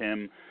find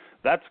him.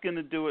 That's going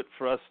to do it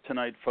for us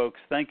tonight, folks.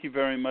 Thank you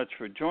very much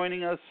for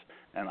joining us,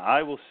 and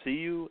I will see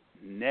you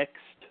next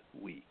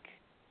week.